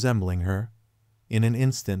figure resembling her. In an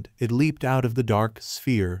instant, it leaped out of the dark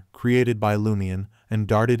sphere created by Lumion and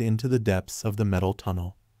darted into the depths of the metal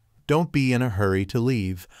tunnel. Don't be in a hurry to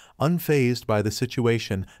leave. Unfazed by the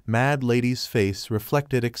situation, Mad Lady's face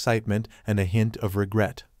reflected excitement and a hint of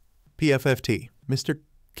regret. PFFT. Mr.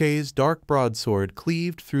 K's dark broadsword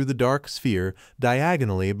cleaved through the dark sphere,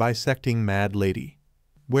 diagonally bisecting Mad Lady.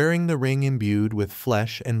 Wearing the ring imbued with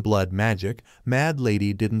flesh and blood magic, Mad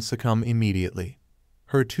Lady didn't succumb immediately.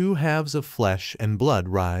 Her two halves of flesh and blood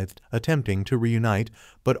writhed, attempting to reunite,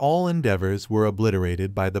 but all endeavors were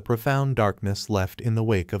obliterated by the profound darkness left in the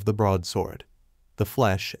wake of the broadsword. The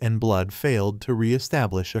flesh and blood failed to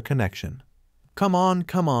re-establish a connection. Come on,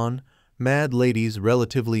 come on! Mad Lady's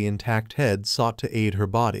relatively intact head sought to aid her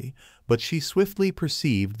body, but she swiftly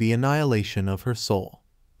perceived the annihilation of her soul.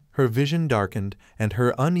 Her vision darkened, and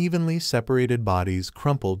her unevenly separated bodies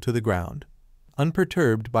crumpled to the ground.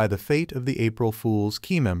 Unperturbed by the fate of the April Fool's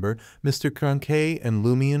key member, Mr. K and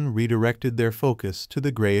Lumion redirected their focus to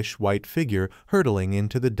the grayish-white figure hurtling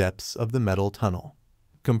into the depths of the metal tunnel.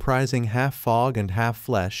 Comprising half fog and half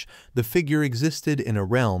flesh, the figure existed in a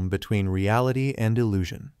realm between reality and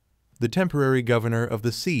illusion. The temporary governor of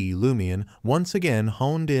the sea, Lumion, once again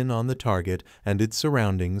honed in on the target and its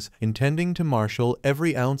surroundings, intending to marshal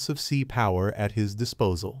every ounce of sea power at his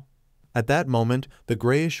disposal. At that moment, the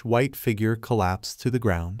grayish-white figure collapsed to the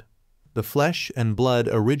ground. The flesh and blood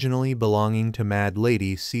originally belonging to Mad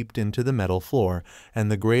Lady seeped into the metal floor,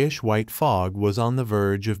 and the grayish-white fog was on the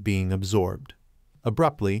verge of being absorbed.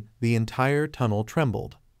 Abruptly, the entire tunnel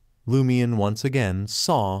trembled. Lumion once again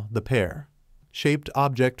saw the pair. Shaped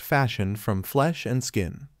object fashioned from flesh and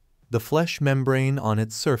skin. The flesh membrane on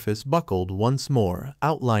its surface buckled once more,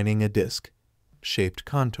 outlining a disc-shaped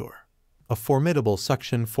contour. A formidable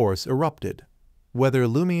suction force erupted. Whether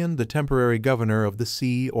Lumion, the temporary governor of the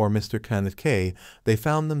sea, or Mr. K, they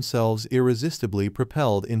found themselves irresistibly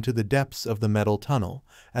propelled into the depths of the metal tunnel,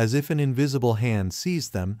 as if an invisible hand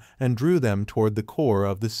seized them and drew them toward the core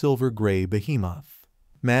of the silver-gray behemoth.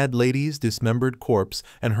 Mad Lady's dismembered corpse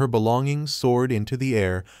and her belongings soared into the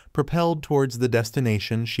air, propelled towards the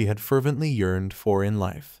destination she had fervently yearned for in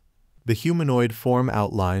life. The humanoid form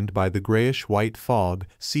outlined by the grayish-white fog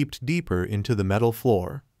seeped deeper into the metal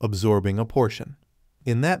floor, absorbing a portion.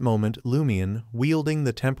 In that moment, Lumion, wielding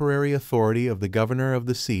the temporary authority of the governor of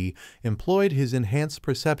the sea, employed his enhanced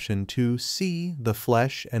perception to see the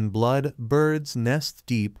flesh and blood bird's nest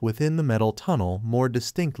deep within the metal tunnel more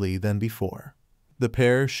distinctly than before. The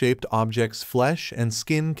pear-shaped object's flesh and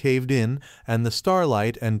skin caved in, and the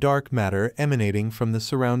starlight and dark matter emanating from the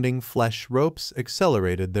surrounding flesh ropes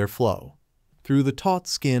accelerated their flow. Through the taut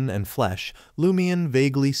skin and flesh, Lumion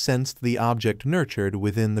vaguely sensed the object nurtured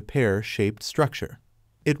within the pear-shaped structure.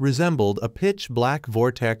 It resembled a pitch-black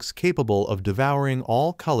vortex capable of devouring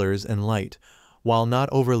all colors and light. While not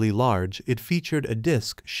overly large, it featured a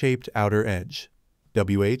disc-shaped outer edge.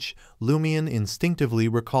 Lumion instinctively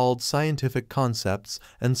recalled scientific concepts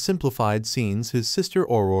and simplified scenes his sister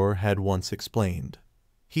Aurora had once explained.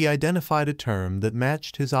 He identified a term that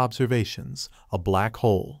matched his observations, a black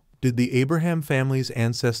hole. Did the Abraham family's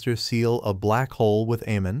ancestor seal a black hole with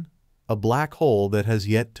Ammon? A black hole that has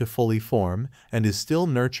yet to fully form and is still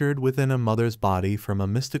nurtured within a mother's body from a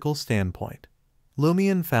mystical standpoint.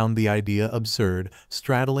 Lumion found the idea absurd,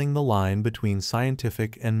 straddling the line between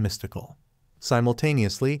scientific and mystical.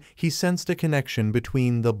 Simultaneously, he sensed a connection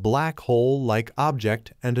between the black hole-like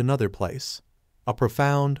object and another place. A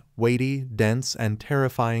profound, weighty, dense, and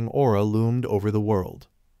terrifying aura loomed over the world.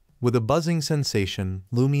 With a buzzing sensation,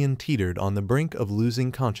 Lumion teetered on the brink of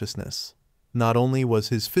losing consciousness. Not only was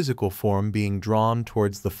his physical form being drawn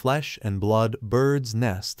towards the flesh and blood bird's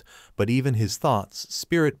nest, but even his thoughts,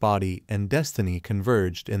 spirit body, and destiny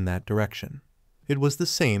converged in that direction. It was the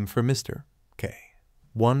same for Mr. K.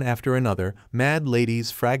 One after another, Mad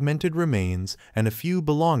Lady's fragmented remains and a few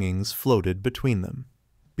belongings floated between them.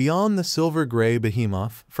 Beyond the silver-gray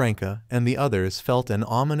behemoth, Franca and the others felt an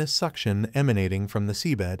ominous suction emanating from the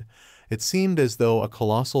seabed. It seemed as though a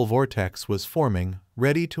colossal vortex was forming,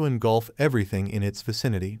 ready to engulf everything in its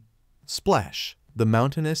vicinity. Splash! The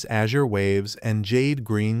mountainous azure waves and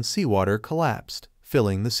jade-green seawater collapsed,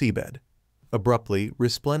 filling the seabed. Abruptly,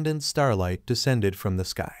 resplendent starlight descended from the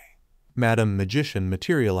sky. Madam Magician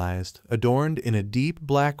materialized, adorned in a deep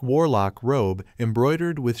black warlock robe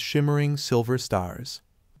embroidered with shimmering silver stars.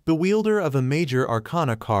 The wielder of a major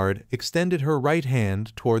arcana card extended her right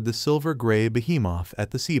hand toward the silver-gray behemoth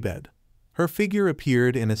at the seabed. Her figure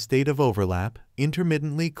appeared in a state of overlap,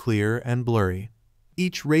 intermittently clear and blurry.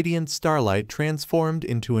 Each radiant starlight transformed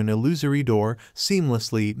into an illusory door,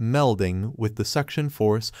 seamlessly melding with the suction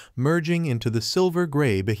force, merging into the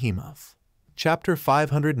silver-gray behemoth. Chapter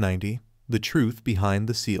 590, The Truth Behind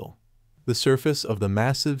the Seal. The surface of the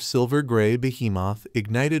massive silver-gray behemoth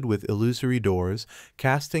ignited with illusory doors,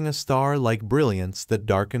 casting a star-like brilliance that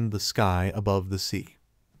darkened the sky above the sea.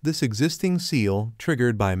 This existing seal,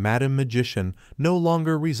 triggered by Madame Magician, no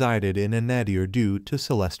longer resided in a nadir due to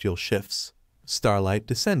celestial shifts. Starlight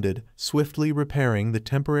descended, swiftly repairing the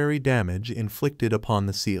temporary damage inflicted upon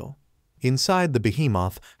the seal. Inside the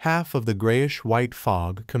behemoth, half of the grayish-white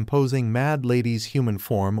fog composing Mad Lady's human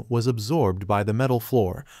form was absorbed by the metal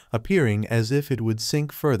floor, appearing as if it would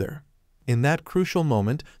sink further. In that crucial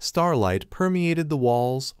moment, starlight permeated the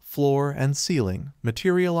walls, floor, and ceiling,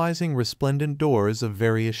 materializing resplendent doors of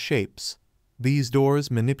various shapes. These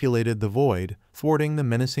doors manipulated the void, thwarting the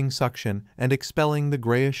menacing suction and expelling the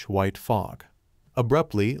grayish-white fog.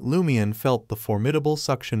 Abruptly, Lumion felt the formidable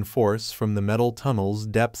suction force from the metal tunnel's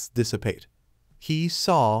depths dissipate. He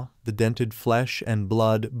saw the dented flesh and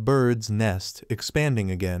blood bird's nest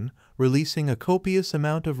expanding again, releasing a copious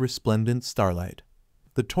amount of resplendent starlight.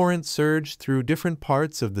 The torrent surged through different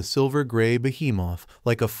parts of the silver-gray behemoth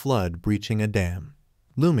like a flood breaching a dam.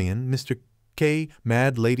 Lumion, Mr. K,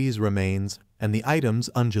 Mad Lady's remains, and the items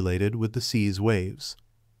undulated with the sea's waves.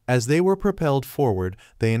 As they were propelled forward,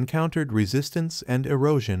 they encountered resistance and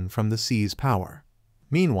erosion from the sea's power.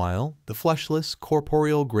 Meanwhile, the fleshless,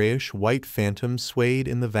 corporeal grayish-white phantom swayed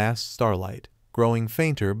in the vast starlight, growing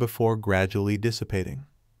fainter before gradually dissipating.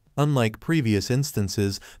 Unlike previous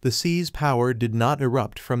instances, the sea's power did not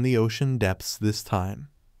erupt from the ocean depths this time.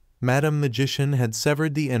 Madame Magician had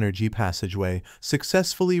severed the energy passageway,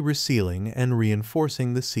 successfully resealing and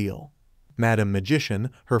reinforcing the seal. Madame Magician,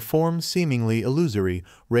 her form seemingly illusory,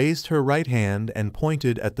 raised her right hand and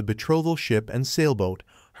pointed at the betrothal ship and sailboat,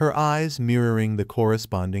 her eyes mirroring the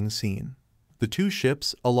corresponding scene. The two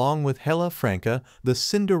ships, along with Hella Franca, the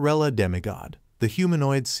Cinderella demigod, the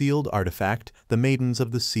humanoid sealed artifact, the Maidens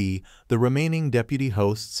of the Sea, the remaining deputy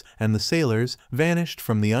hosts, and the sailors vanished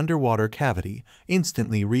from the underwater cavity,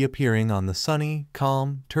 instantly reappearing on the sunny,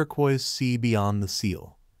 calm, turquoise sea beyond the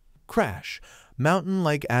seal. Crash!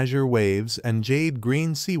 Mountain-like azure waves and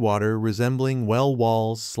jade-green seawater resembling well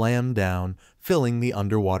walls slammed down, filling the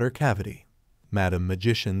underwater cavity. Madame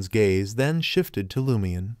Magician's gaze then shifted to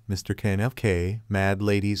Lumion, Mr. K, Mad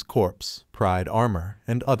Lady's corpse, pride armor,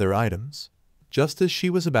 and other items. Just as she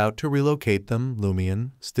was about to relocate them,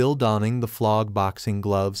 Lumion, still donning the flog boxing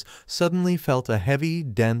gloves, suddenly felt a heavy,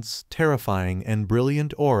 dense, terrifying, and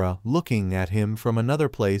brilliant aura looking at him from another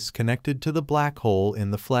place connected to the black hole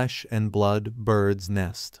in the flesh and blood bird's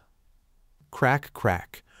nest. Crack,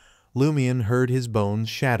 crack. Lumion heard his bones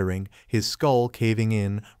shattering, his skull caving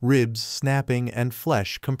in, ribs snapping, and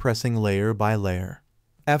flesh compressing layer by layer.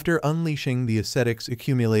 After unleashing the ascetic's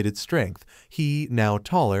accumulated strength, he, now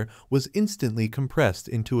taller, was instantly compressed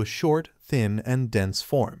into a short, thin, and dense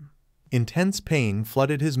form. Intense pain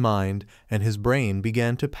flooded his mind, and his brain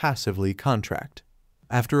began to passively contract.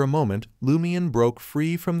 After a moment, Lumion broke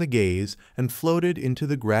free from the gaze and floated into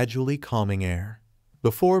the gradually calming air.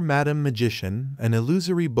 Before Madame Magician, an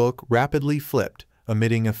illusory book rapidly flipped,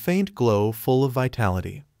 emitting a faint glow full of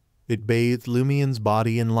vitality. It bathed Lumion's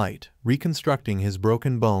body in light, reconstructing his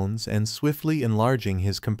broken bones and swiftly enlarging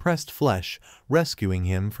his compressed flesh, rescuing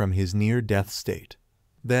him from his near-death state.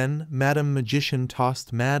 Then Madame Magician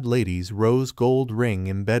tossed Mad Lady's rose-gold ring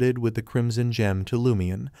embedded with the crimson gem to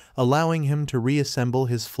Lumion, allowing him to reassemble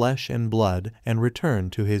his flesh and blood and return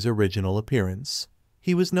to his original appearance.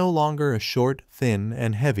 He was no longer a short, thin,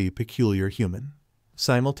 and heavy peculiar human.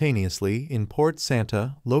 Simultaneously, in Port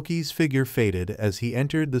Santa, Loki's figure faded as he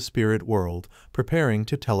entered the spirit world, preparing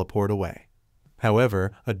to teleport away.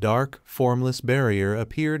 However, a dark, formless barrier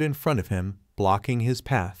appeared in front of him, blocking his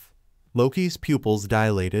path. Loki's pupils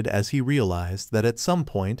dilated as he realized that at some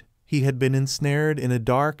point he had been ensnared in a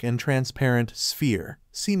dark and transparent sphere,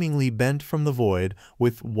 seemingly bent from the void,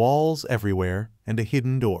 with walls everywhere and a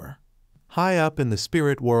hidden door. High up in the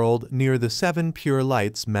spirit world, near the 7 pure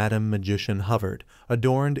lights, Madame Magician hovered,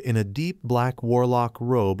 adorned in a deep black warlock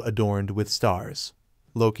robe adorned with stars.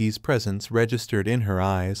 Loki's presence registered in her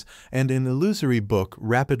eyes, and an illusory book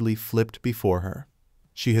rapidly flipped before her.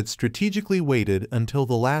 She had strategically waited until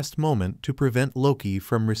the last moment to prevent Loki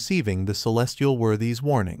from receiving the celestial worthy's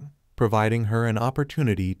warning, providing her an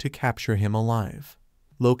opportunity to capture him alive.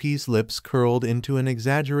 Loki's lips curled into an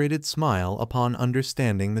exaggerated smile upon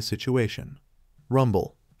understanding the situation.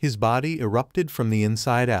 Rumble. His body erupted from the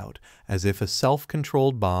inside out, as if a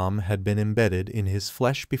self-controlled bomb had been embedded in his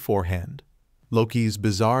flesh beforehand. Loki's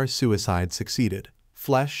bizarre suicide succeeded.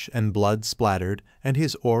 Flesh and blood splattered, and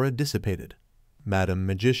his aura dissipated. Madame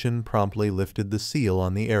Magician promptly lifted the seal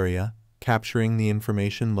on the area, capturing the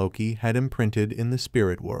information Loki had imprinted in the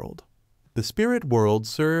spirit world. The spirit world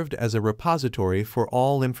served as a repository for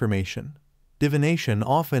all information. Divination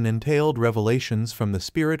often entailed revelations from the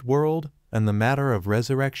spirit world, and the matter of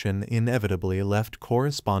resurrection inevitably left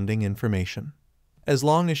corresponding information. As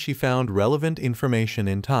long as she found relevant information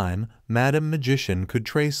in time, Madam Magician could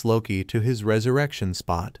trace Loki to his resurrection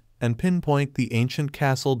spot and pinpoint the ancient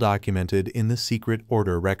castle documented in the Secret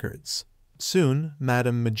Order records. Soon,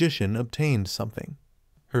 Madam Magician obtained something.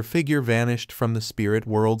 Her figure vanished from the spirit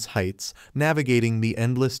world's heights, navigating the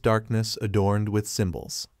endless darkness adorned with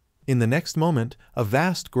symbols. In the next moment, a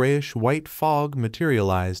vast grayish-white fog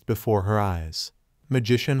materialized before her eyes.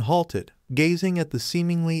 Magician halted, gazing at the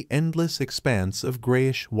seemingly endless expanse of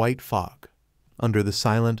grayish-white fog, under the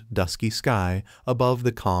silent, dusky sky above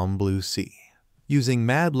the calm blue sea. Using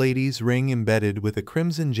Mad Lady's ring embedded with a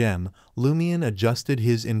crimson gem, Lumion adjusted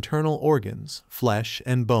his internal organs, flesh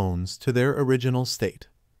and bones, to their original state.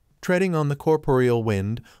 Treading on the corporeal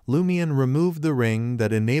wind, Lumion removed the ring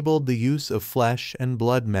that enabled the use of flesh and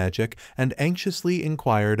blood magic and anxiously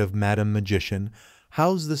inquired of Madam Magician,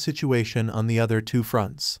 "How's the situation on the other two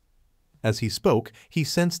fronts?" As he spoke, he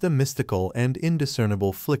sensed a mystical and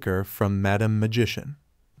indiscernible flicker from Madam Magician.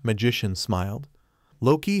 Magician smiled.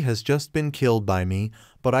 "Loki has just been killed by me,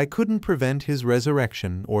 but I couldn't prevent his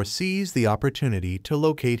resurrection or seize the opportunity to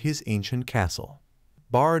locate his ancient castle.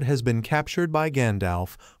 Bard has been captured by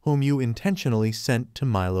Gandalf, whom you intentionally sent to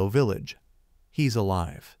Milo Village. He's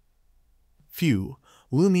alive." Phew!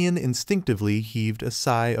 Lumion instinctively heaved a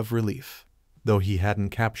sigh of relief. Though he hadn't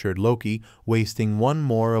captured Loki, wasting one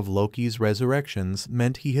more of Loki's resurrections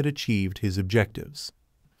meant he had achieved his objectives.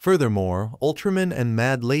 Furthermore, Ultraman and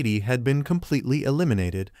Mad Lady had been completely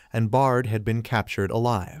eliminated, and Bard had been captured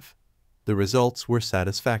alive. The results were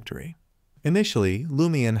satisfactory. Initially,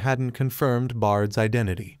 Lumion hadn't confirmed Bard's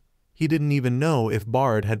identity. He didn't even know if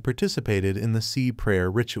Bard had participated in the sea prayer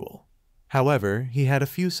ritual. However, he had a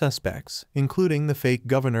few suspects, including the fake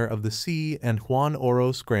governor of the sea and Juan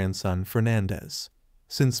Oro's grandson Fernandez.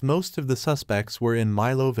 Since most of the suspects were in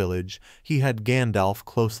Milo Village, he had Gandalf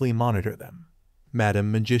closely monitor them.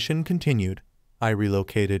 Madam Magician continued, "I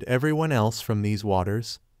relocated everyone else from these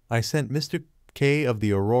waters. I sent Mr. K of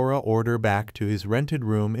the Aurora Order back to his rented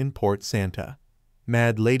room in Port Santa.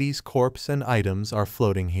 Mad Lady's corpse and items are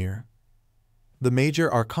floating here." The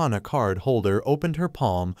Major Arcana card holder opened her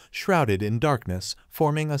palm, shrouded in darkness,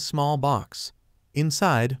 forming a small box.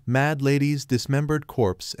 Inside, Mad Lady's dismembered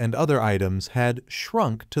corpse and other items had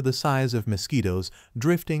shrunk to the size of mosquitoes,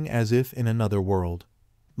 drifting as if in another world.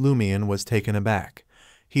 Lumion was taken aback.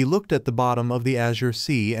 He looked at the bottom of the azure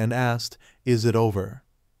sea and asked, "Is it over?"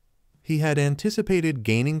 He had anticipated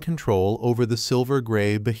gaining control over the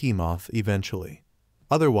silver-gray behemoth eventually.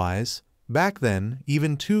 Otherwise, back then,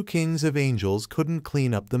 even two kings of angels couldn't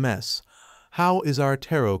clean up the mess. How is our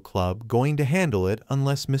tarot club going to handle it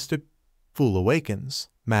unless Mr. Fool awakens?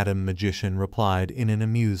 Madam Magician replied in an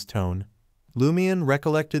amused tone. Lumion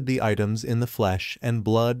recollected the items in the flesh and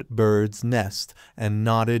blood bird's nest and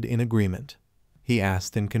nodded in agreement. He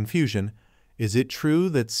asked in confusion, "Is it true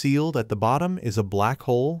that sealed at the bottom is a black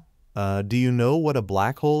hole? Do you know what a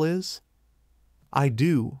black hole is?" "I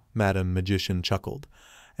do," Madam Magician chuckled.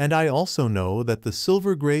 "And I also know that the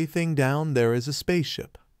silver-gray thing down there is a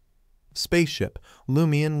spaceship." Spaceship.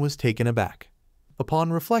 Lumion was taken aback.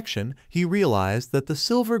 Upon reflection, he realized that the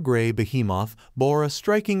silver-gray behemoth bore a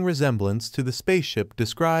striking resemblance to the spaceship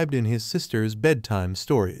described in his sister's bedtime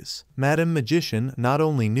stories. Madam Magician not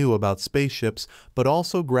only knew about spaceships, but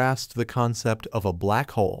also grasped the concept of a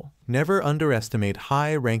black hole. Never underestimate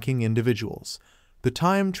high-ranking individuals. The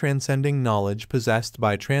time-transcending knowledge possessed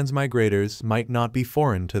by transmigrators might not be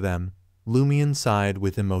foreign to them. Lumion sighed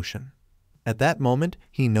with emotion. At that moment,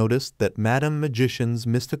 he noticed that Madam Magician's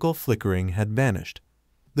mystical flickering had vanished.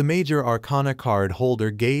 The Major Arcana card holder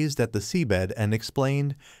gazed at the seabed and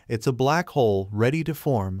explained, "It's a black hole ready to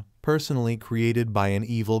form, personally created by an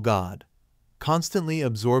evil god. Constantly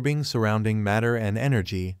absorbing surrounding matter and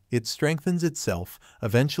energy, it strengthens itself,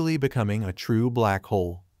 eventually becoming a true black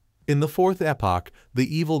hole." In the fourth epoch,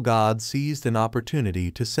 the evil god seized an opportunity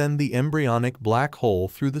to send the embryonic black hole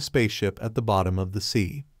through the spaceship at the bottom of the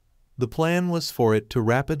sea. The plan was for it to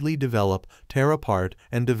rapidly develop, tear apart,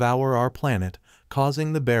 and devour our planet,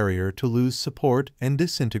 causing the barrier to lose support and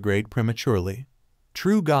disintegrate prematurely.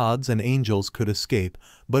 True gods and angels could escape,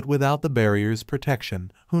 but without the barrier's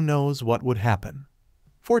protection, who knows what would happen.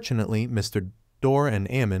 Fortunately, Mr. Dor and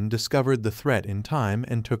Ammon discovered the threat in time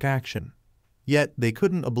and took action. Yet they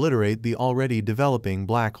couldn't obliterate the already developing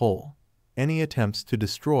black hole. Any attempts to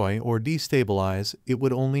destroy or destabilize it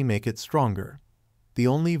would only make it stronger. The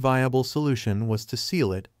only viable solution was to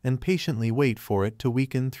seal it and patiently wait for it to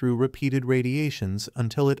weaken through repeated radiations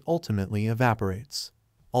until it ultimately evaporates.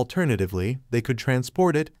 Alternatively, they could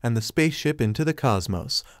transport it and the spaceship into the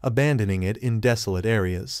cosmos, abandoning it in desolate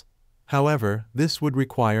areas. However, this would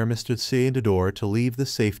require Mr. Theodore to leave the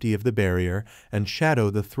safety of the barrier and shadow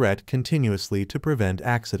the threat continuously to prevent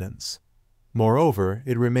accidents. Moreover,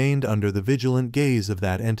 it remained under the vigilant gaze of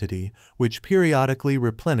that entity, which periodically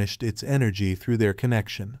replenished its energy through their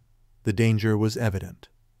connection. The danger was evident.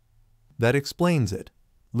 That explains it.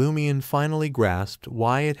 Lumion finally grasped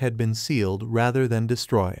why it had been sealed rather than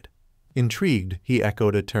destroyed. Intrigued, he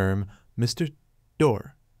echoed a term, Mr.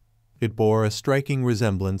 Door. It bore a striking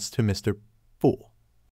resemblance to Mr. Fool.